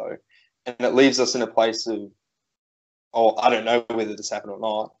evidence though, and it leaves us in a place of, I don't know whether this happened or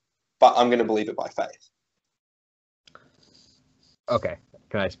not, but I'm going to believe it by faith. Okay.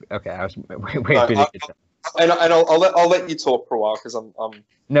 Can I speak? Okay, I was waiting. I'll let you talk for a while because I'm.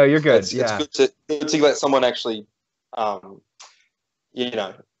 No, you're good. It's good to let someone actually,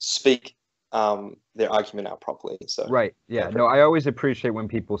 speak their argument out properly. So. Right. Yeah. No, I always appreciate when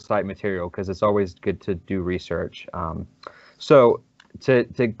people cite material because it's always good to do research. So to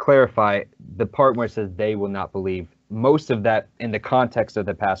clarify, the part where it says they will not believe, most of that in the context of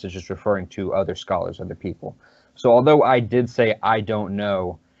the passage is referring to other scholars, other people. So although I did say I don't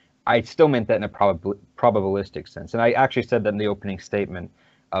know, I still meant that in a probabilistic sense. And I actually said that in the opening statement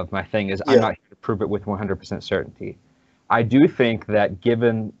of my thing is I'm not here to prove it with 100% certainty. I do think that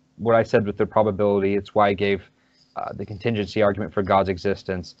given what I said with the probability, it's why I gave the contingency argument for God's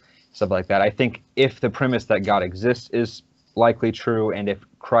existence, stuff like that. I think if the premise that God exists is likely true, and if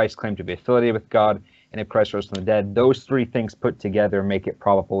Christ claimed to be affiliated with God, and if Christ rose from the dead, those three things put together make it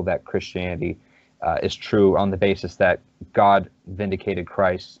probable that Christianity is true on the basis that God vindicated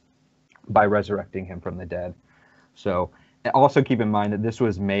Christ by resurrecting him from the dead. So also keep in mind that this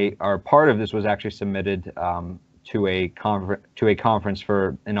was part of this was actually submitted to a conference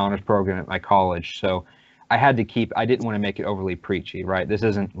for an honors program at my college. So I didn't want to make it overly preachy, right? This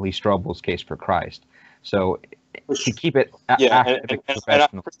isn't Lee Strobel's Case for Christ. So to keep it and I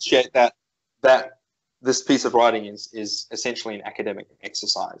appreciate that this piece of writing is essentially an academic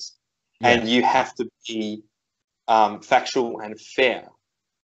exercise. And you have to be factual and fair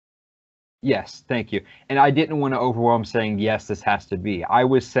Yes, thank you. And I didn't want to overwhelm saying, yes, this has to be. I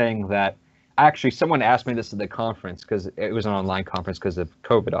was saying that actually someone asked me this at the conference because it was an online conference because of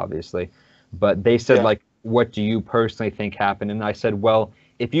COVID, obviously. But they said, Yeah. like, what do you personally think happened? And I said, well,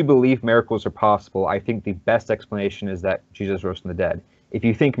 if you believe miracles are possible, I think the best explanation is that Jesus rose from the dead. If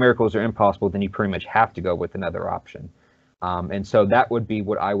you think miracles are impossible, then you pretty much have to go with another option. And so that would be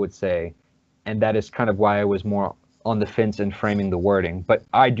what I would say. And that is kind of why I was more on the fence in framing the wording. But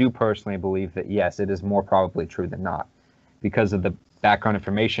I do personally believe that, yes, it is more probably true than not because of the background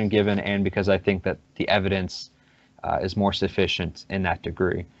information given and because I think that the evidence is more sufficient in that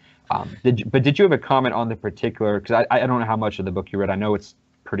degree. Did you have a comment on the particular, because I don't know how much of the book you read. I know it's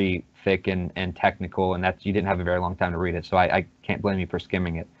pretty thick and technical and that you didn't have a very long time to read it, so I can't blame you for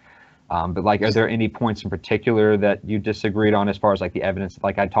skimming it. But like, are there any points in particular that you disagreed on as far as like the evidence?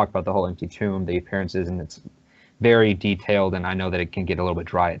 Like I talked about the whole empty tomb, the appearances, and it's very detailed, and I know that it can get a little bit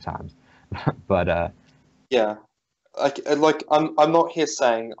dry at times. But Yeah, like I'm not here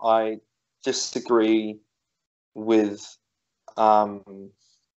saying I disagree with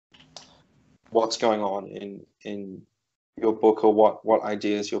what's going on in your book or what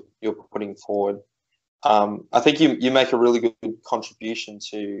ideas you're putting forward. I think you make a really good contribution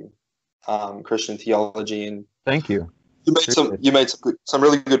to Christian theology, and thank you. you made some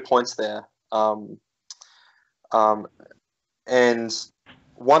really good points there. And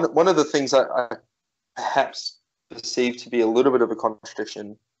one of the things I perhaps perceived to be a little bit of a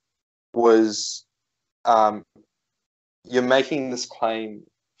contradiction was you're making this claim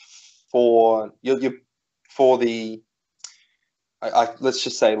for the let's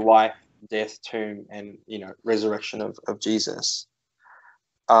just say life, death, tomb, and resurrection of Jesus.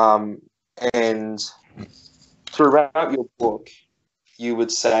 And throughout your book, you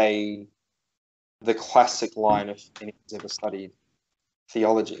would say the classic line of anyone who's ever studied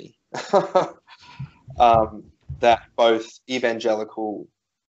theology, that both evangelical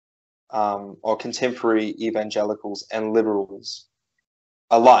or contemporary evangelicals and liberals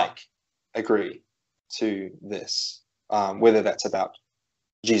alike agree to this, whether that's about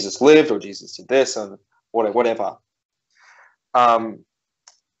Jesus lived or Jesus did this and whatever.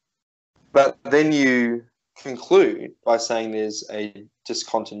 But then you conclude by saying there's a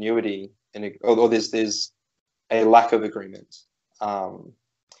discontinuity or there's a lack of agreement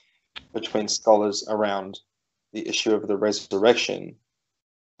between scholars around the issue of the resurrection.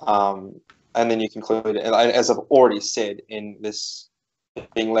 And then you conclude, as I've already said, in this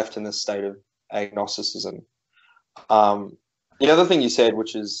being left in this state of agnosticism. The other thing you said,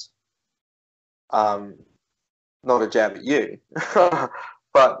 which is not a jab at you,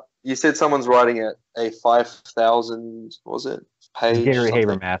 but you said someone's writing a 5,000, was it, page? Gary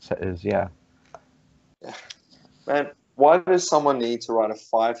Habermas is, yeah. Man, why does someone need to write a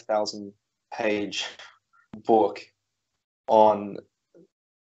 5,000 page book on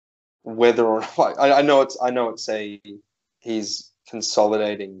whether or not, I know it's he's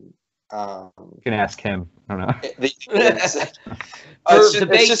consolidating. You can ask him. I don't know. For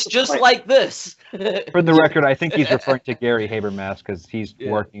debates just like this. For the record, I think he's referring to Gary Habermas because he's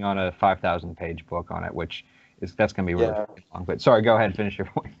working on a 5,000 page book on it, which that's going to be really long. But sorry, go ahead and finish your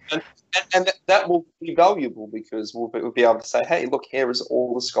point. And that will be valuable because we'll be able to say, hey, look, here is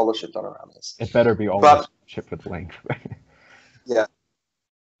all the scholarship done around this. It better be all the scholarship with length. Yeah.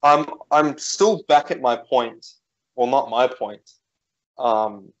 I'm still back at my point. Well, not my point,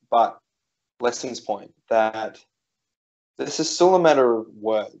 but Lessing's point, that this is still a matter of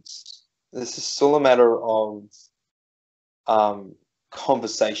words. This is still a matter of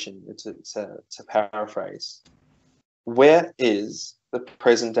conversation, to paraphrase. Where is the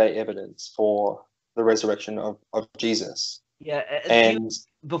present day evidence for the resurrection of Jesus? Yeah, and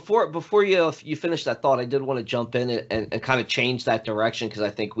before you finish that thought, I did want to jump in and kind of change that direction because I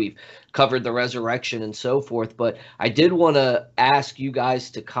think we've covered the resurrection and so forth. But I did want to ask you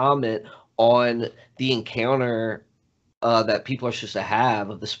guys to comment on the encounter that people are supposed to have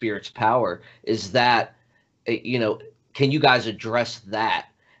of the Spirit's power. Is that, can you guys address that?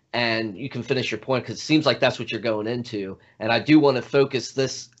 And you can finish your point because it seems like that's what you're going into. And I do want to focus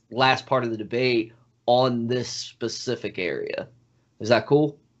this last part of the debate on this specific area. Is that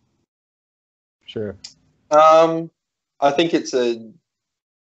cool? Sure. I think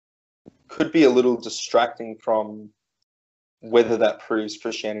could be a little distracting from whether that proves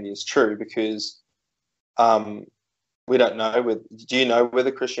Christianity is true, because we don't know. Do you know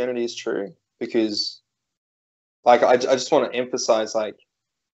whether Christianity is true? Because, like, I just want to emphasize, like,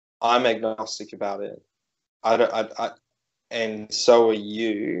 I'm agnostic about it. And so are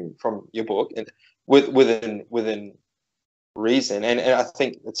you from your book, and within reason, and I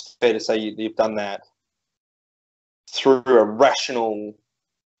think it's fair to say you've done that through a rational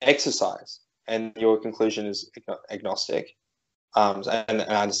exercise, and your conclusion is agnostic. And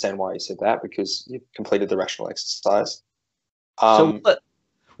I understand why you said that, because you've completed the rational exercise. So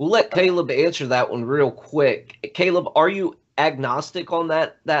we'll let Caleb answer that one real quick. Caleb, are you agnostic on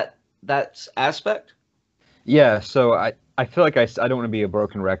that aspect? Yeah, so I feel like I don't want to be a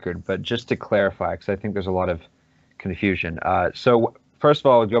broken record, but just to clarify, because I think there's a lot of confusion. So first of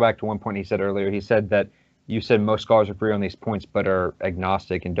all, I'll go back to one point he said earlier. He said that you said most scholars agree on these points, but are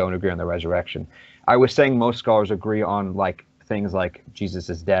agnostic and don't agree on the resurrection. I was saying most scholars agree on like things like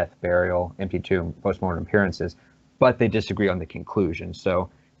Jesus' death, burial, empty tomb, postmortem appearances, but they disagree on the conclusion. So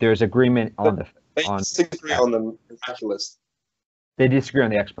there's agreement on the they disagree on the miraculous. They disagree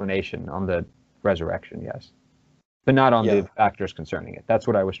on the explanation on the resurrection, yes, but not on the factors concerning it. That's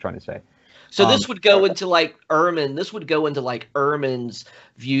what I was trying to say. So this would go into like Ehrman. This would go into like Ehrman's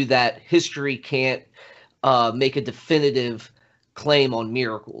view that history can't make a definitive claim on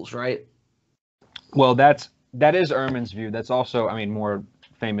miracles, right? Well, that is Ehrman's view. That's also, I mean, more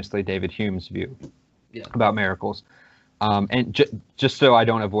famously David Hume's view about miracles. And just so I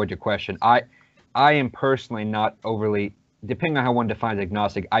don't avoid your question, I am personally not overly, depending on how one defines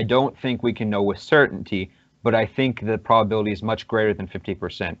agnostic, I don't think we can know with certainty, but I think the probability is much greater than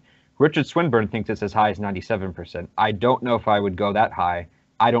 50%. Richard Swinburne thinks it's as high as 97%. I don't know if I would go that high.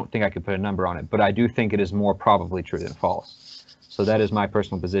 I don't think I could put a number on it, but I do think it is more probably true than false. So that is my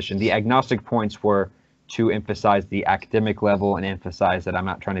personal position. The agnostic points were to emphasize the academic level and emphasize that I'm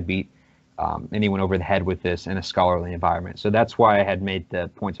not trying to beat anyone over the head with this in a scholarly environment. So that's why I had made the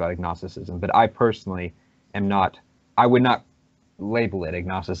points about agnosticism. But I personally am not, I would not label it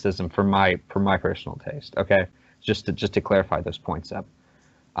agnosticism for my personal taste. Okay, just to clarify those points up.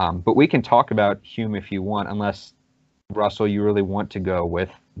 But we can talk about Hume if you want, unless Russell, you really want to go with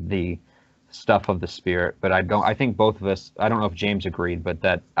the stuff of the Spirit. But I think both of us, I don't know if James agreed, but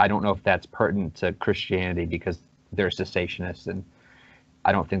that I don't know if that's pertinent to Christianity because they're cessationists, and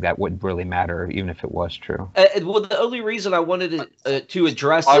I don't think that would really matter, even if it was true. Well, the only reason I wanted to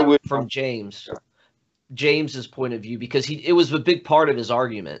address from James's point of view, because it was a big part of his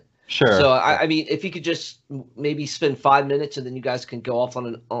argument. Sure. So I mean, if he could just maybe spend 5 minutes, and then you guys can go off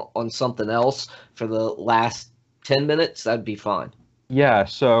on something else for the last 10 minutes, that'd be fine. Yeah.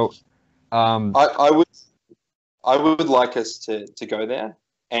 So I would like us to go there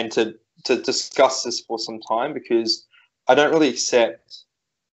and to discuss this for some time, because I don't really accept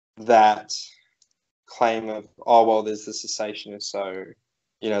that claim of, oh, well, there's the cessationists, so,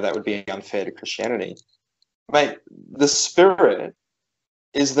 that would be unfair to Christianity. Mate, the Spirit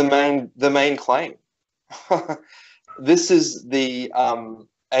is the main claim. This is the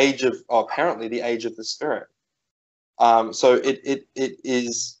apparently the age of the Spirit. So it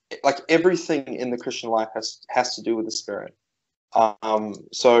is like everything in the Christian life has to do with the Spirit.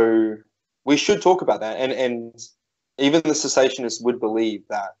 So we should talk about that, and even the cessationists would believe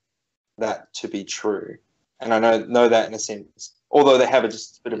that to be true, and I know that in a sense, although they have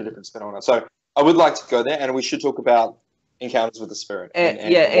just a bit of a different spin on it. So I would like to go there, and we should talk about encounters with the Spirit. And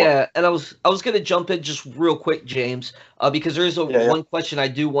I was going to jump in just real quick, James, because there is one question I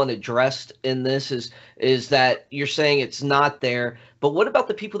do want addressed in this is that you're saying it's not there, but what about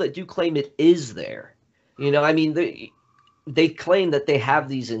the people that do claim it is there? I mean, they claim that they have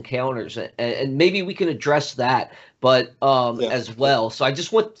these encounters, and maybe we can address that, but as well. So I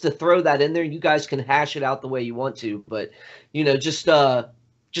just want to throw that in there. You guys can hash it out the way you want to, but just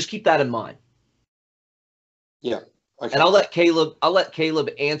keep that in mind. Yeah. Okay. And I'll let Caleb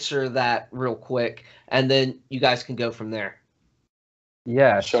answer that real quick, and then you guys can go from there.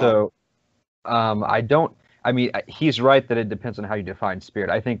 Yeah. Sure. So, he's right that it depends on how you define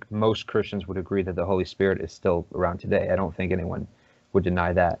spirit. I think most Christians would agree that the Holy Spirit is still around today. I don't think anyone would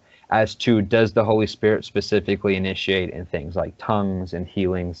deny that. As to does the Holy Spirit specifically initiate in things like tongues and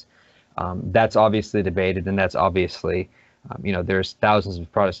healings, that's obviously debated, and that's obviously, there's thousands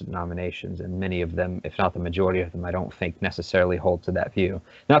of Protestant denominations, and many of them, if not the majority of them, I don't think necessarily hold to that view.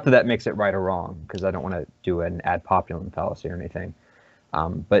 Not that that makes it right or wrong, because I don't want to do an ad populum fallacy or anything.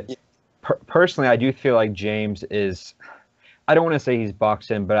 But personally, I do feel like James is, I don't want to say he's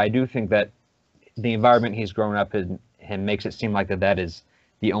boxed in, but I do think that the environment he's grown up in makes it seem like that is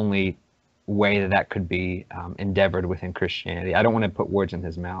the only way that could be endeavored within Christianity. I don't want to put words in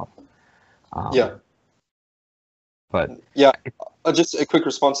his mouth. But just a quick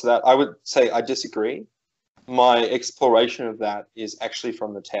response to that. I would say I disagree. My exploration of that is actually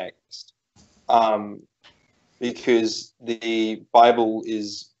from the text, because the Bible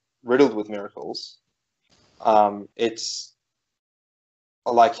is riddled with miracles. It's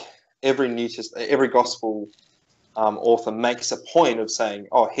like every gospel author makes a point of saying,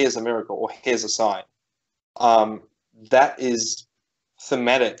 "Oh, here's a miracle," or "Here's a sign." That is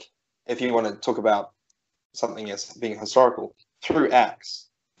thematic. If you want to talk about something as being historical, through Acts,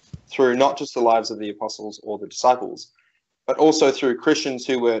 through not just the lives of the apostles or the disciples, but also through Christians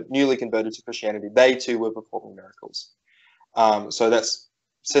who were newly converted to Christianity. They too were performing miracles. So that's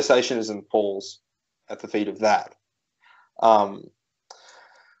cessationism falls at the feet of that.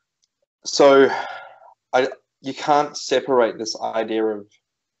 So you can't separate this idea of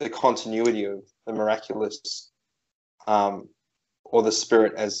the continuity of the miraculous or the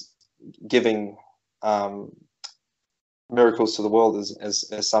Spirit as giving miracles to the world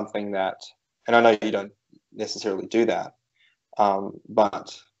as something that, and I know you don't necessarily do that,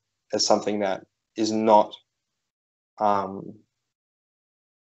 but as something that is not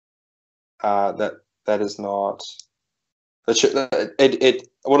that is not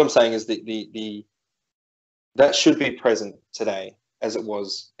what I'm saying is the that should be present today as it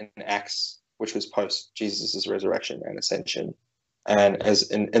was in Acts, which was post Jesus' resurrection and ascension, and as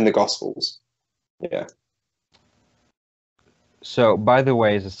in the Gospels. Yeah. So, by the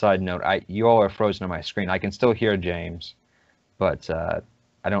way, as a side note, you all are frozen on my screen. I can still hear James, but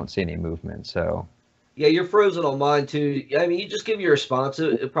I don't see any movement. So. Yeah, you're frozen on mine too. I mean, you just give your response.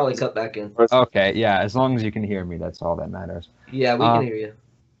 It'll probably cut back in. Okay, yeah. As long as you can hear me, that's all that matters. Yeah, we can hear you.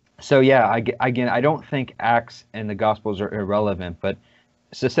 So yeah, again, I don't think Acts and the Gospels are irrelevant, but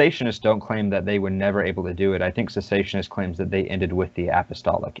cessationists don't claim that they were never able to do it. I think cessationist claims that they ended with the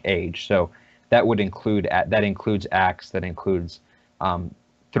apostolic age. So that would includes Acts, that includes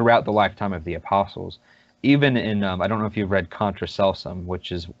throughout the lifetime of the apostles. Even in, I don't know if you've read Contra Celsum,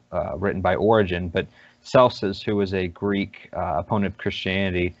 which is written by Origen, but Celsus, who was a Greek opponent of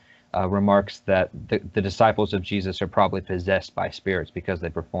Christianity, remarks that the disciples of Jesus are probably possessed by spirits because they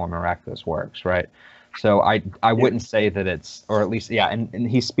perform miraculous works, right? So I wouldn't say that it's, or at least, yeah, and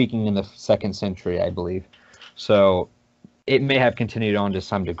he's speaking in the 2nd century, I believe. So it may have continued on to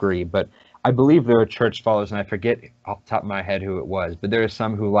some degree, but I believe there are church fathers, and I forget off the top of my head who it was, but there are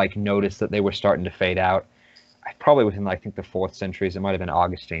some who noticed that they were starting to fade out. Probably within, I think, the 4th centuries. It might have been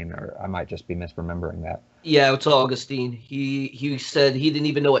Augustine, or I might just be misremembering that. Yeah, it's Augustine. He said he didn't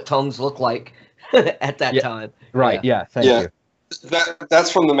even know what tongues looked like at that time. Right. Yeah. Thank you.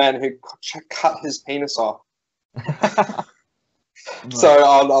 That's from the man who cut his penis off.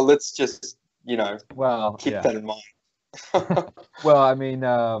 So let's just keep that in mind. Well, I mean,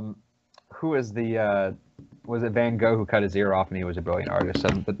 who is the was it Van Gogh who cut his ear off and he was a brilliant artist?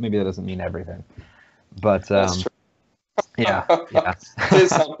 But maybe that doesn't mean everything. But yeah.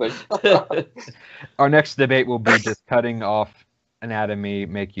 There's something. Our next debate will be, does cutting off anatomy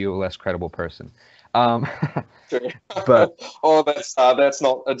make you a less credible person? But that's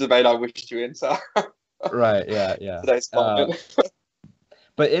not a debate I wish to enter. Right. Yeah. Today's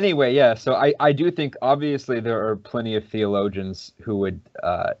But anyway, yeah. So I do think obviously there are plenty of theologians who would,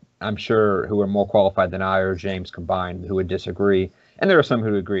 I'm sure, who are more qualified than I or James combined, who would disagree. And there are some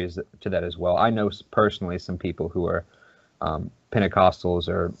who agree to that as well. I know personally some people who are Pentecostals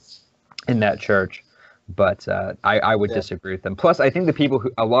or in that church, but I would disagree with them. Plus, I think the people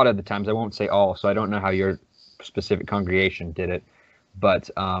who, a lot of the times, I won't say all, so I don't know how your specific congregation did it,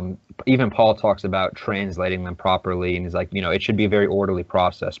 but even Paul talks about translating them properly, and he's like, it should be a very orderly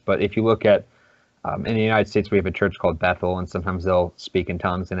process. But if you look at, in the United States, we have a church called Bethel, and sometimes they'll speak in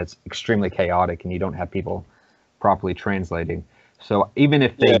tongues, and it's extremely chaotic, and you don't have people properly translating. So even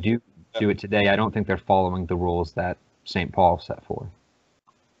if they do it today, I don't think they're following the rules that St. Paul set forth.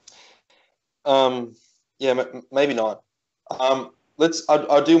 Maybe not.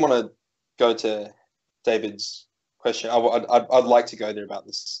 I do want to go to David's question. I'd like to go there about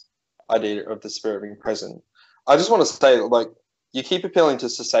this idea of the Spirit being present. I just want to say, you keep appealing to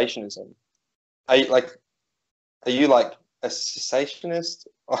cessationism. Are you a cessationist?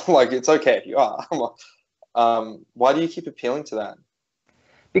 It's okay if you are. Why do you keep appealing to that?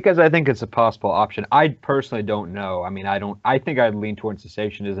 Because I think it's a possible option. I personally don't know. I mean, I think I'd lean towards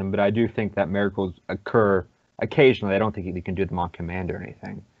cessationism, but I do think that miracles occur occasionally. I don't think you can do them on command or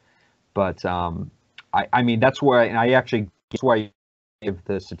anything. But I mean, that's where I give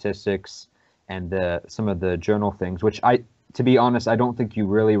the statistics and some of the journal things, which to be honest, I don't think you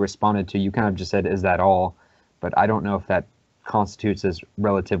really responded to. You kind of just said, "Is that all?" But I don't know if that constitutes as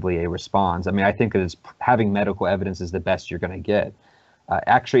relatively a response. I mean, I think that having medical evidence is the best you're going to get.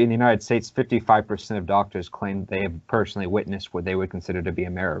 Actually, in the United States, 55% of doctors claim they have personally witnessed what they would consider to be a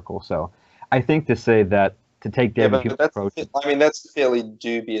miracle. So I think to say that, to take David Hume's approach... I mean, that's fairly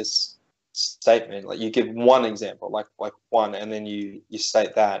dubious statement, like you give one example, like one, and then you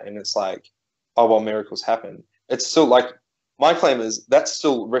state that, and it's like, oh well, miracles happen. It's still like, my claim is that's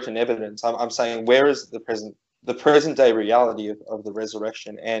still written evidence. I'm saying, where is the present day reality of the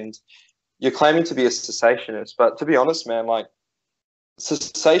resurrection? And you're claiming to be a cessationist, but to be honest, man, like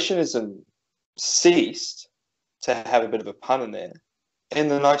cessationism ceased, to have a bit of a pun in there, in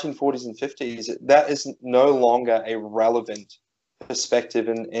the 1940s and 50s. That is no longer a relevant perspective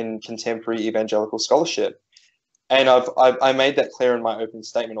in contemporary evangelical scholarship. And I made that clear in my opening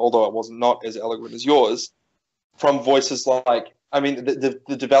statement, although it was not as eloquent as yours, from voices like, I mean, the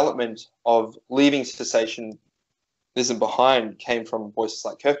development of leaving cessationism behind came from voices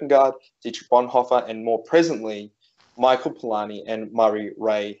like Kierkegaard, Dietrich Bonhoeffer, and more presently, Michael Polanyi and Murray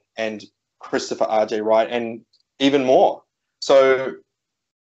Ray and Christopher R.J. Wright, and even more. So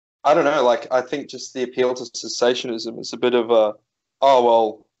I don't know, like, I think just the appeal to cessationism is a bit of a, oh,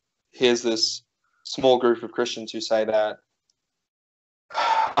 well, here's this small group of Christians who say that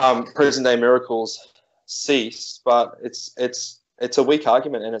present-day miracles cease, but it's a weak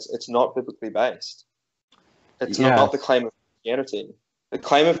argument, and it's not biblically based. It's not the claim of Christianity. The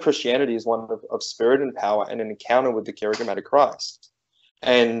claim of Christianity is one of spirit and power and an encounter with the charismatic Christ.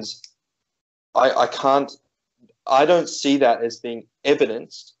 And I don't see that as being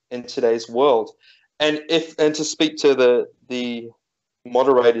evidenced in today's world. And to speak to the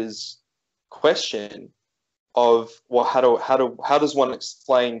moderator's question of, well, how does one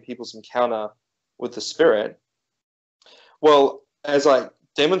explain people's encounter with the Spirit? Well, as I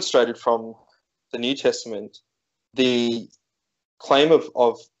demonstrated from the New Testament, the claim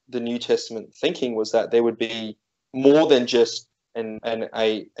of the New Testament thinking was that there would be more than just an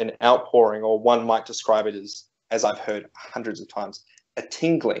outpouring, or one might describe it as I've heard hundreds of times, a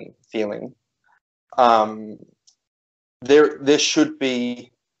tingling feeling. There should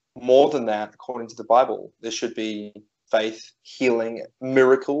be more than that, according to the Bible. There should be faith, healing,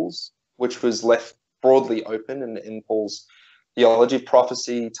 miracles, which was left broadly open in Paul's theology,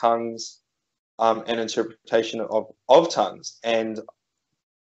 prophecy, tongues, and interpretation of tongues. And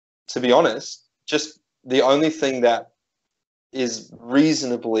to be honest, just the only thing that is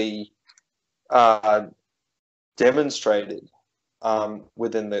reasonably demonstrated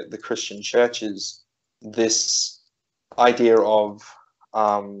within the Christian church is this idea of,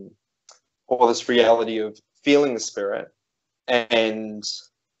 or this reality of feeling the Spirit and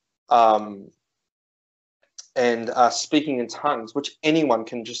speaking in tongues, which anyone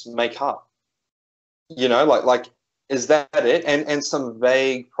can just make up. You know, like is that it? And some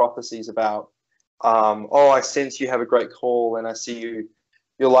vague prophecies about, I sense you have a great call, and I see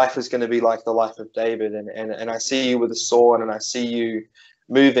your life is going to be like the life of David, and I see you with a sword, and I see you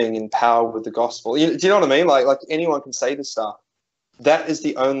moving in power with the gospel. Do you know what I mean? Like anyone can say this stuff. That is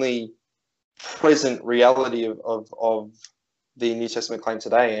the only present reality of the New Testament claim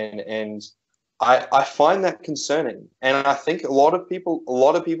today, and I find that concerning, and I think a lot of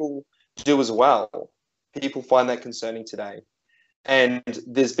people do as well. People find that concerning today, and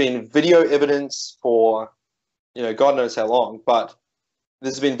there's been video evidence for, God knows how long, but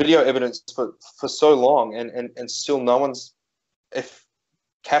there's been video evidence for so long, and still no one's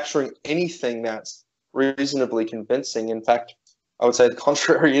capturing anything that's reasonably convincing. In fact, I would say the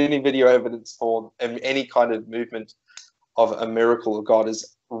contrary. Any video evidence for any kind of movement of a miracle of God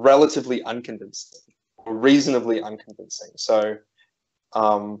is relatively unconvincing, or reasonably unconvincing. So,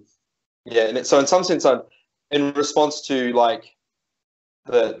 so in some sense, in response to like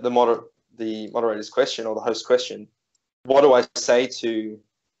the moderator's question, or the host's question, what do I say to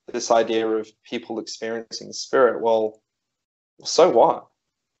this idea of people experiencing the Spirit? Well, so what?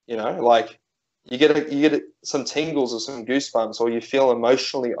 Like you get some tingles or some goosebumps, or you feel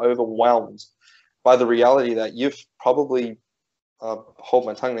emotionally overwhelmed by the reality that you've probably hold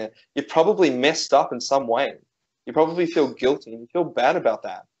my tongue there. You've probably messed up in some way. You probably feel guilty, and you feel bad about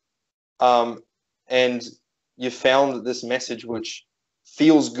that. And you found this message which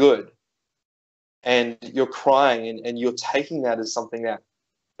feels good, and you're crying, and you're taking that as something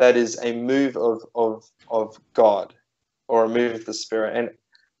that is a move of God, or a move of the Spirit, and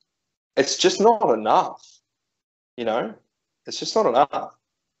it's just not enough. It's just not enough.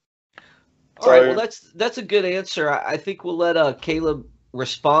 All right, well, that's a good answer. I think we'll let Caleb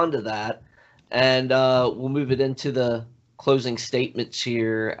respond to that, and we'll move it into the closing statements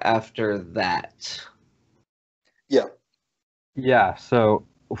here after that. Yeah. So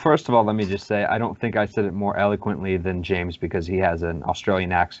first of all, let me just say, I don't think I said it more eloquently than James, because he has an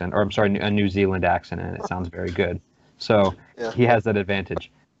Australian accent, or I'm sorry, a New Zealand accent, and it sounds very good. So he has that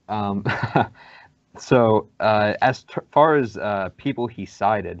advantage. So as far as people he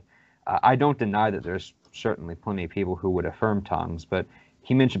cited, I don't deny that there's certainly plenty of people who would affirm tongues, but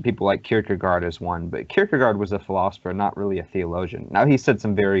he mentioned people like Kierkegaard as one. But Kierkegaard was a philosopher, not really a theologian. Now, he said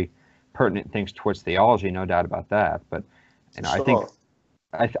some very pertinent things towards theology, no doubt about that. But Sure.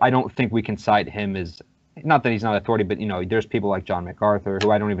 I don't think we can cite him as, not that he's not authority, but there's people like John MacArthur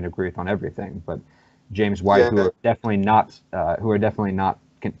who I don't even agree with on everything, but James White who are definitely not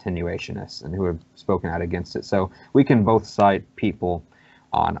continuationists and who have spoken out against it. So we can both cite people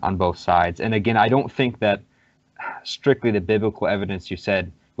on both sides. And again, I don't think that strictly the biblical evidence you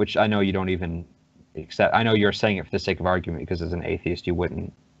said, which I know you don't even accept. I know you're saying it for the sake of argument because as an atheist you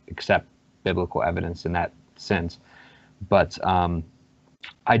wouldn't accept biblical evidence in that sense. But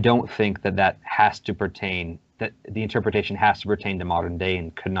I don't think that has to pertain, that the interpretation has to pertain to modern day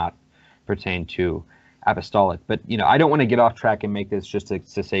and could not pertain to apostolic. But, I don't want to get off track and make this just a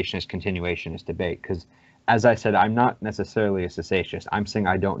cessationist, continuationist debate, because as I said, I'm not necessarily a cessationist. I'm saying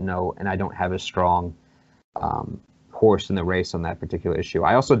I don't know, and I don't have a strong horse in the race on that particular issue.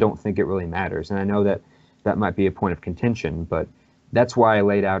 I also don't think it really matters, and I know that might be a point of contention, but that's why I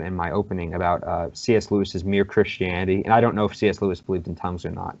laid out in my opening about C.S. Lewis's Mere Christianity, and I don't know if C.S. Lewis believed in tongues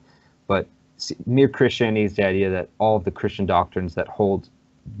or not, but Mere Christianity is the idea that all of the Christian doctrines that hold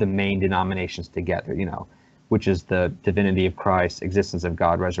the main denominations together, which is the divinity of Christ, existence of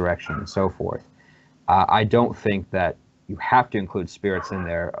God, resurrection, and so forth. I don't think that you have to include spirits in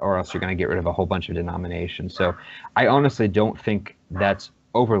there, or else you're going to get rid of a whole bunch of denominations. So I honestly don't think that's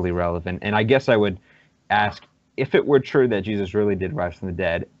overly relevant. And I guess I would ask, if it were true that Jesus really did rise from the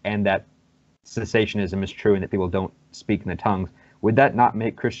dead, and that cessationism is true and that people don't speak in the tongues, would that not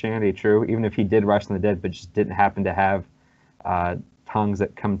make Christianity true, even if he did rise from the dead but just didn't happen to have tongues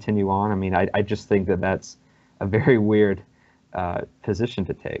that continue on? I mean, I just think that that's a very weird position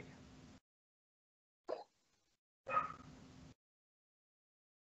to take.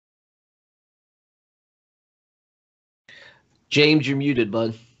 James, you're muted,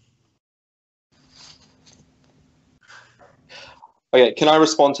 bud. Okay, can I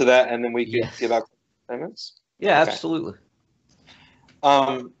respond to that, and then we can Yes. give our statements? Yeah, Okay. absolutely.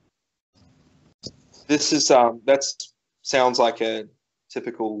 This is sounds like a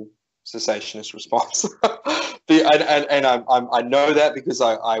typical cessationist response. I know that because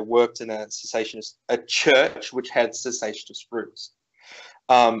I worked in a church which had cessationist roots.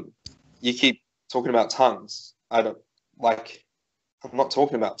 You keep talking about tongues. I'm not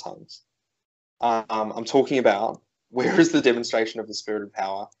talking about tongues. I'm talking about, where is the demonstration of the Spirit of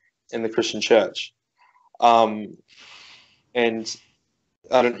power in the Christian church? And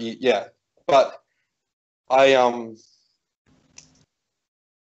I don't, yeah, but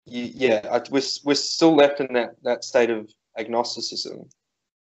we're still left in that state of agnosticism.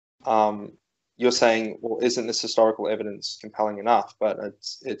 You're saying, well, isn't this historical evidence compelling enough? But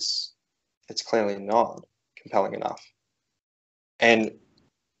it's clearly not compelling enough. And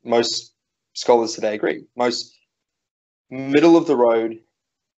most scholars today agree. Most middle of the road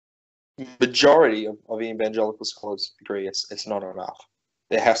majority of evangelical scholars agree it's not enough.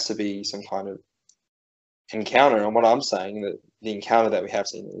 There has to be some kind of encounter, and what I'm saying, that the encounter that we have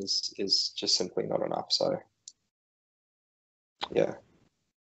seen is just simply not enough. So yeah.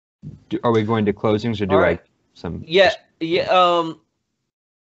 Are we going to closings, or do All right. some? Yeah. I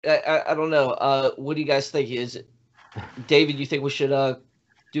don't know. What do you guys think? Is it, David? You think we should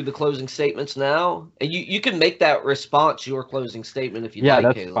do the closing statements now? And you can make that response your closing statement if you like.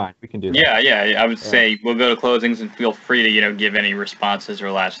 That's Caleb. fine. We can do that. Yeah. I would say we'll go to closings, and feel free to give any responses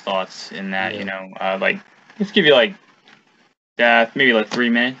or last thoughts in that. Yeah. Let's give you maybe 3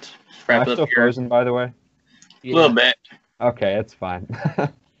 minutes. Just Am wrap I it still up here. frozen, by the way? A little bit. Okay, it's fine.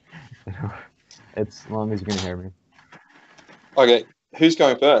 It's as long as you can hear me. Okay, who's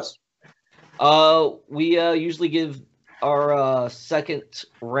going first? We usually give our second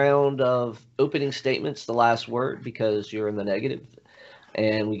round of opening statements the last word because you're in the negative,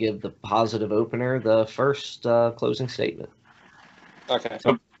 and we give the positive opener the first closing statement. Okay.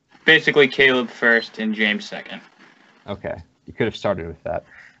 So basically, Caleb first and James second. Okay, you could have started with that.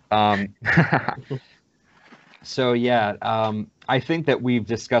 So yeah, I think that we've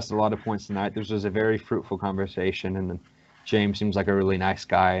discussed a lot of points tonight. This was a very fruitful conversation, and James seems like a really nice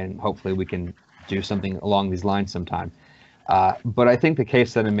guy, and hopefully we can do something along these lines sometime. But I think the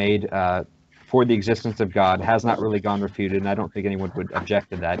case that I made for the existence of God has not really gone refuted, and I don't think anyone would object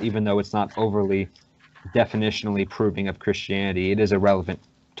to that, even though it's not overly definitionally proving of Christianity. It is a relevant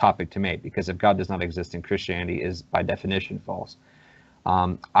topic to make, because if God does not exist, in Christianity is by definition false.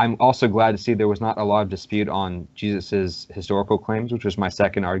 I'm also glad to see there was not a lot of dispute on Jesus's historical claims, which was my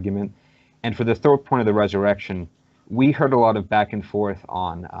second argument. And for the third point of the resurrection, we heard a lot of back and forth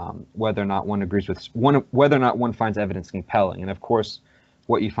on whether or not one agrees with whether or not one finds evidence compelling. And of course,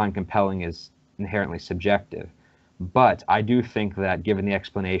 what you find compelling is inherently subjective. But I do think that given the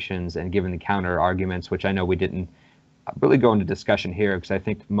explanations and given the counter arguments, which I know we didn't really go into discussion here because I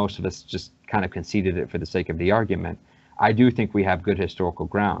think most of us just kind of conceded it for the sake of the argument, I do think we have good historical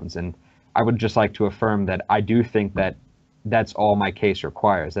grounds. And I would just like to affirm that I do think that that's all my case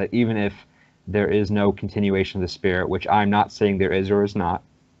requires, that even if there is no continuation of the Spirit, which I'm not saying there is or is not,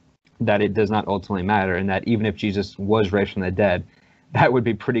 that it does not ultimately matter, and that even if Jesus was raised from the dead, that would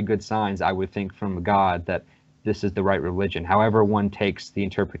be pretty good signs, I would think, from God that this is the right religion, however one takes the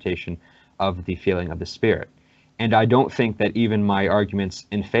interpretation of the feeling of the Spirit. And I don't think that even my arguments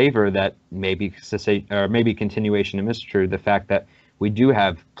in favor that maybe continuation is true, the fact that we do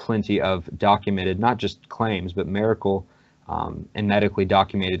have plenty of documented, not just claims, but miracle and medically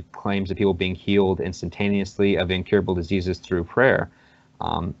documented claims of people being healed instantaneously of incurable diseases through prayer.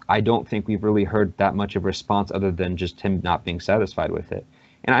 I don't think we've really heard that much of a response other than just him not being satisfied with it.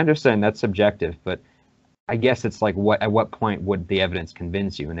 And I understand that's subjective, but I guess it's like, at what point would the evidence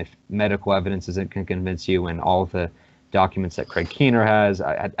convince you? And if medical evidence isn't going to convince you, and all the documents that Craig Keener has,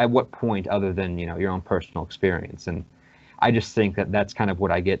 at what point other than your own personal experience? And I just think that that's kind of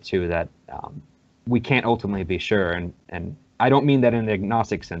what I get to, that we can't ultimately be sure. And I don't mean that in the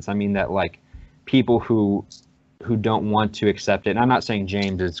agnostic sense. I mean that like people who don't want to accept it. And I'm not saying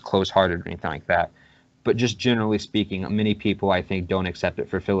James is close-hearted or anything like that, but just generally speaking, many people I think don't accept it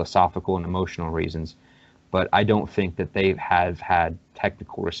for philosophical and emotional reasons. But I don't think that they have had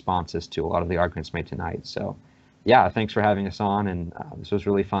technical responses to a lot of the arguments made tonight. So, yeah, thanks for having us on, and this was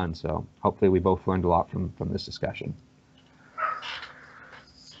really fun. So hopefully we both learned a lot from this discussion.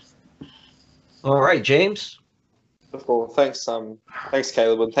 All right, James. Well, thanks,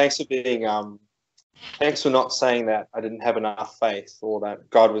 Caleb, and thanks for being, thanks for not saying that I didn't have enough faith, or that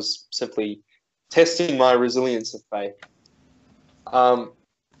God was simply testing my resilience of faith. I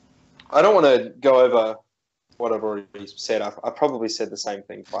don't want to go over what I've already said. I probably said the same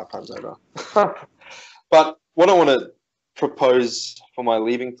thing 5 times over. But what I want to propose for my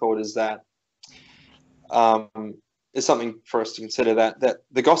leaving thought is that is something for us to consider, that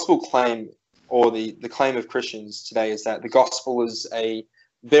the gospel claim, or the claim of Christians today, is that the gospel is a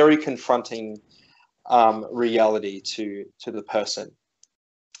very confronting reality to the person.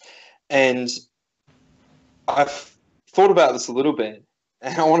 And I've thought about this a little bit,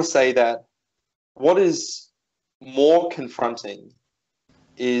 and I want to say that what is more confronting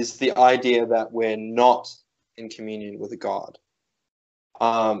is the idea that we're not in communion with a God,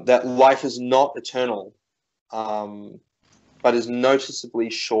 that life is not eternal, but is noticeably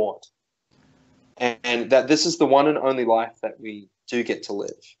short, and that this is the one and only life that we do get to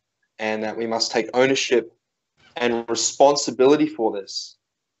live, and that we must take ownership and responsibility for this,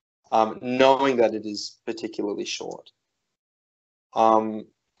 knowing that it is particularly short.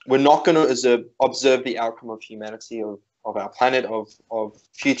 We're not going to observe the outcome of humanity, of our planet, of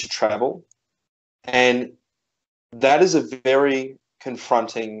future travel. And that is a very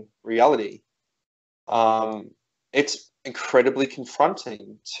confronting reality. It's incredibly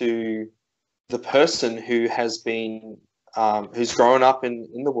confronting to the person who has been, who's grown up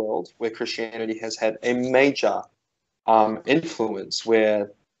in the world where Christianity has had a major influence,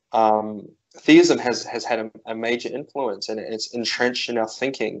 where theism has had a major influence, and it's entrenched in our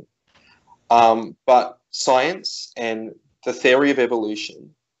thinking. But science and the theory of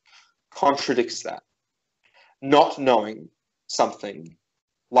evolution contradicts that. Not knowing something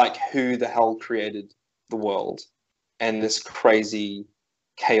like who the hell created the world and this crazy,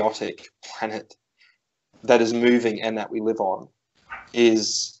 chaotic planet that is moving and that we live on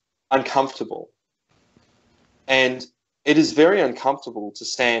is uncomfortable. And it is very uncomfortable to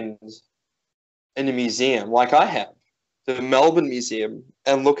stand in a museum like I have, the Melbourne Museum,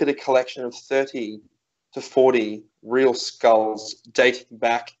 and look at a collection of 30 to 40 real skulls dating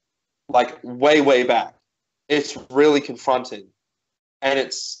back, like way back. It's really confronting, and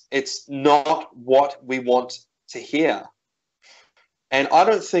it's not what we want to hear. And I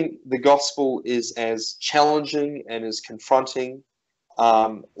don't think the gospel is as challenging and as confronting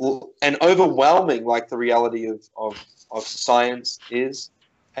and overwhelming like the reality of science is,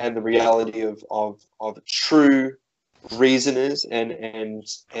 and the reality of true reasoners and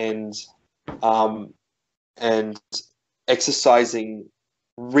exercising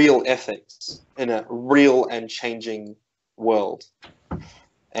real ethics in a real and changing world.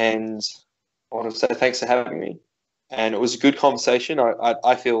 And I want to say thanks for having me. And it was a good conversation.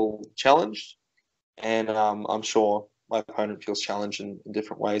 I feel challenged, and I'm sure my opponent feels challenged in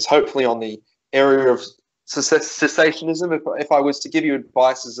different ways. Hopefully on the area of cessationism. If I was to give you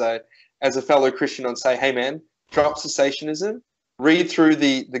advice as a fellow Christian, I'd say, hey man, drop cessationism, read through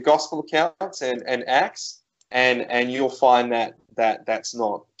the gospel accounts and Acts, and you'll find that's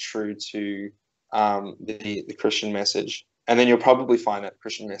not true to the Christian message. And then you'll probably find that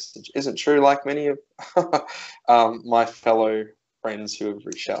Christian message isn't true, like many of my fellow friends who have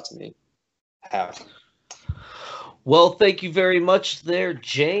reached out to me have. Well, thank you very much there,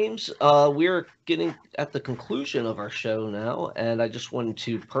 James. We're getting at the conclusion of our show now, and I just wanted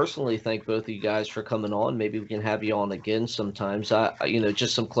to personally thank both of you guys for coming on. Maybe we can have you on again sometimes.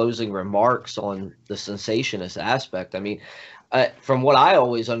 Just some closing remarks on the cessationist aspect. I mean, from what I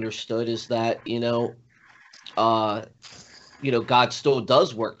always understood is that, God still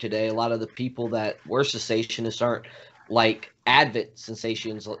does work today. A lot of the people that were cessationists aren't like Advent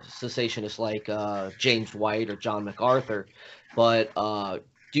cessationists like James White or John MacArthur, but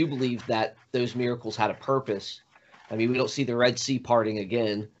do believe that those miracles had a purpose. I mean, we don't see the Red Sea parting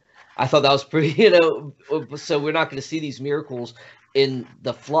again. I thought that was pretty, so we're not going to see these miracles in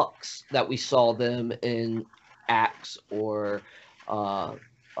the flux that we saw them in Acts or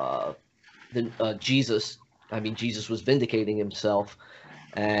Jesus. I mean, Jesus was vindicating himself.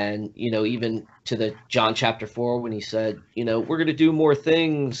 And, even to the John chapter 4, when he said, we're going to do more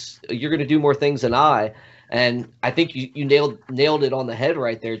things. You're going to do more things than I. And I think you nailed it on the head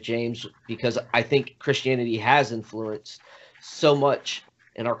right there, James, because I think Christianity has influenced so much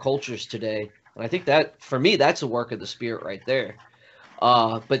in our cultures today. And I think that, for me, that's a work of the Spirit right there.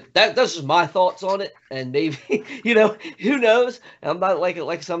 But that's just my thoughts on it, and maybe who knows? I'm not like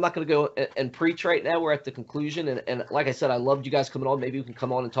I said, I'm not going to go and preach right now. We're at the conclusion, and like I said, I loved you guys coming on. Maybe we can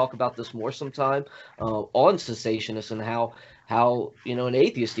come on and talk about this more sometime on cessationists and how an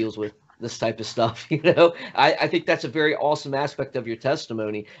atheist deals with this type of stuff. I think that's a very awesome aspect of your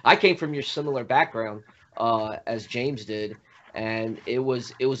testimony. I came from your similar background as James did, and it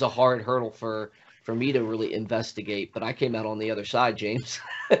was a hard hurdle for me to really investigate, but I came out on the other side, James,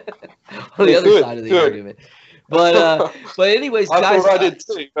 on the other side of the argument. But anyways, guys, I did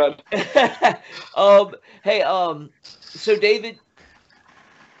too. But... hey, so David,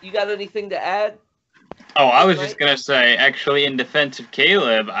 you got anything to add? Oh, I was just going to say, actually, in defense of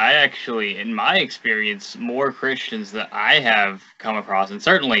Caleb, in my experience, more Christians that I have come across, and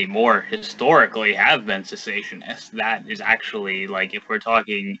certainly more historically, have been cessationists. That is actually, like, if we're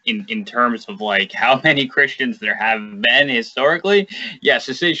talking in terms of, like, how many Christians there have been historically, yeah,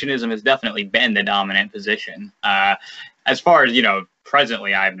 cessationism has definitely been the dominant position. As far as,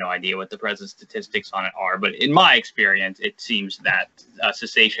 presently, I have no idea what the present statistics on it are, but in my experience, it seems that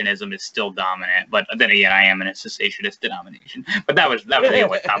cessationism is still dominant. But then again, I am in a cessationist denomination. But that was the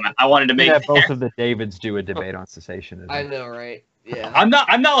only comment I wanted to make. Yeah, both of the Davids do a debate on cessationism. I know, right? Yeah. I'm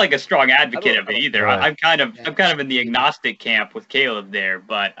not like a strong advocate of it either. Right. I'm kind of in the agnostic camp with Caleb there,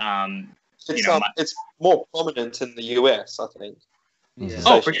 but it's more prominent in the US, I think. Yeah.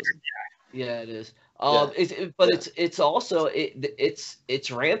 Oh, for sure. Yeah, it is. It's also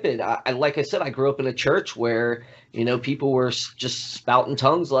it's rampant. Like I said, I grew up in a church where people were just spouting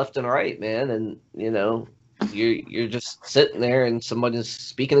tongues left and right, man, and you're just sitting there and someone is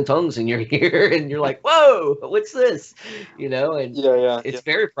speaking in tongues in your ear, and you're like, whoa, what's this? And it's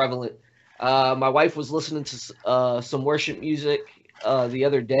very prevalent. My wife was listening to some worship music the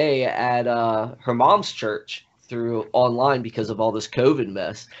other day at her mom's church through online because of all this COVID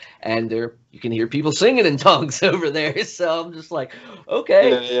mess, and you can hear people singing in tongues over there. So I'm just like,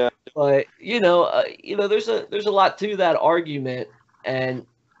 okay, yeah. But there's a lot to that argument, and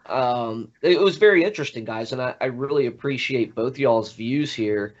it was very interesting, guys, and I really appreciate both y'all's views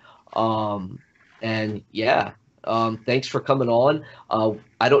here. And yeah, thanks for coming on.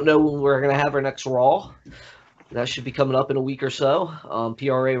 I don't know when we're gonna have our next Raw. That should be coming up in a week or so.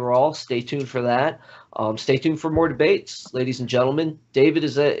 PRA Raw. Stay tuned for that. Stay tuned for more debates, ladies and gentlemen. David,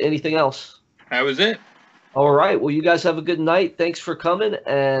 is there anything else? That was it. All right. Well, you guys have a good night. Thanks for coming,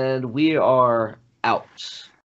 and we are out.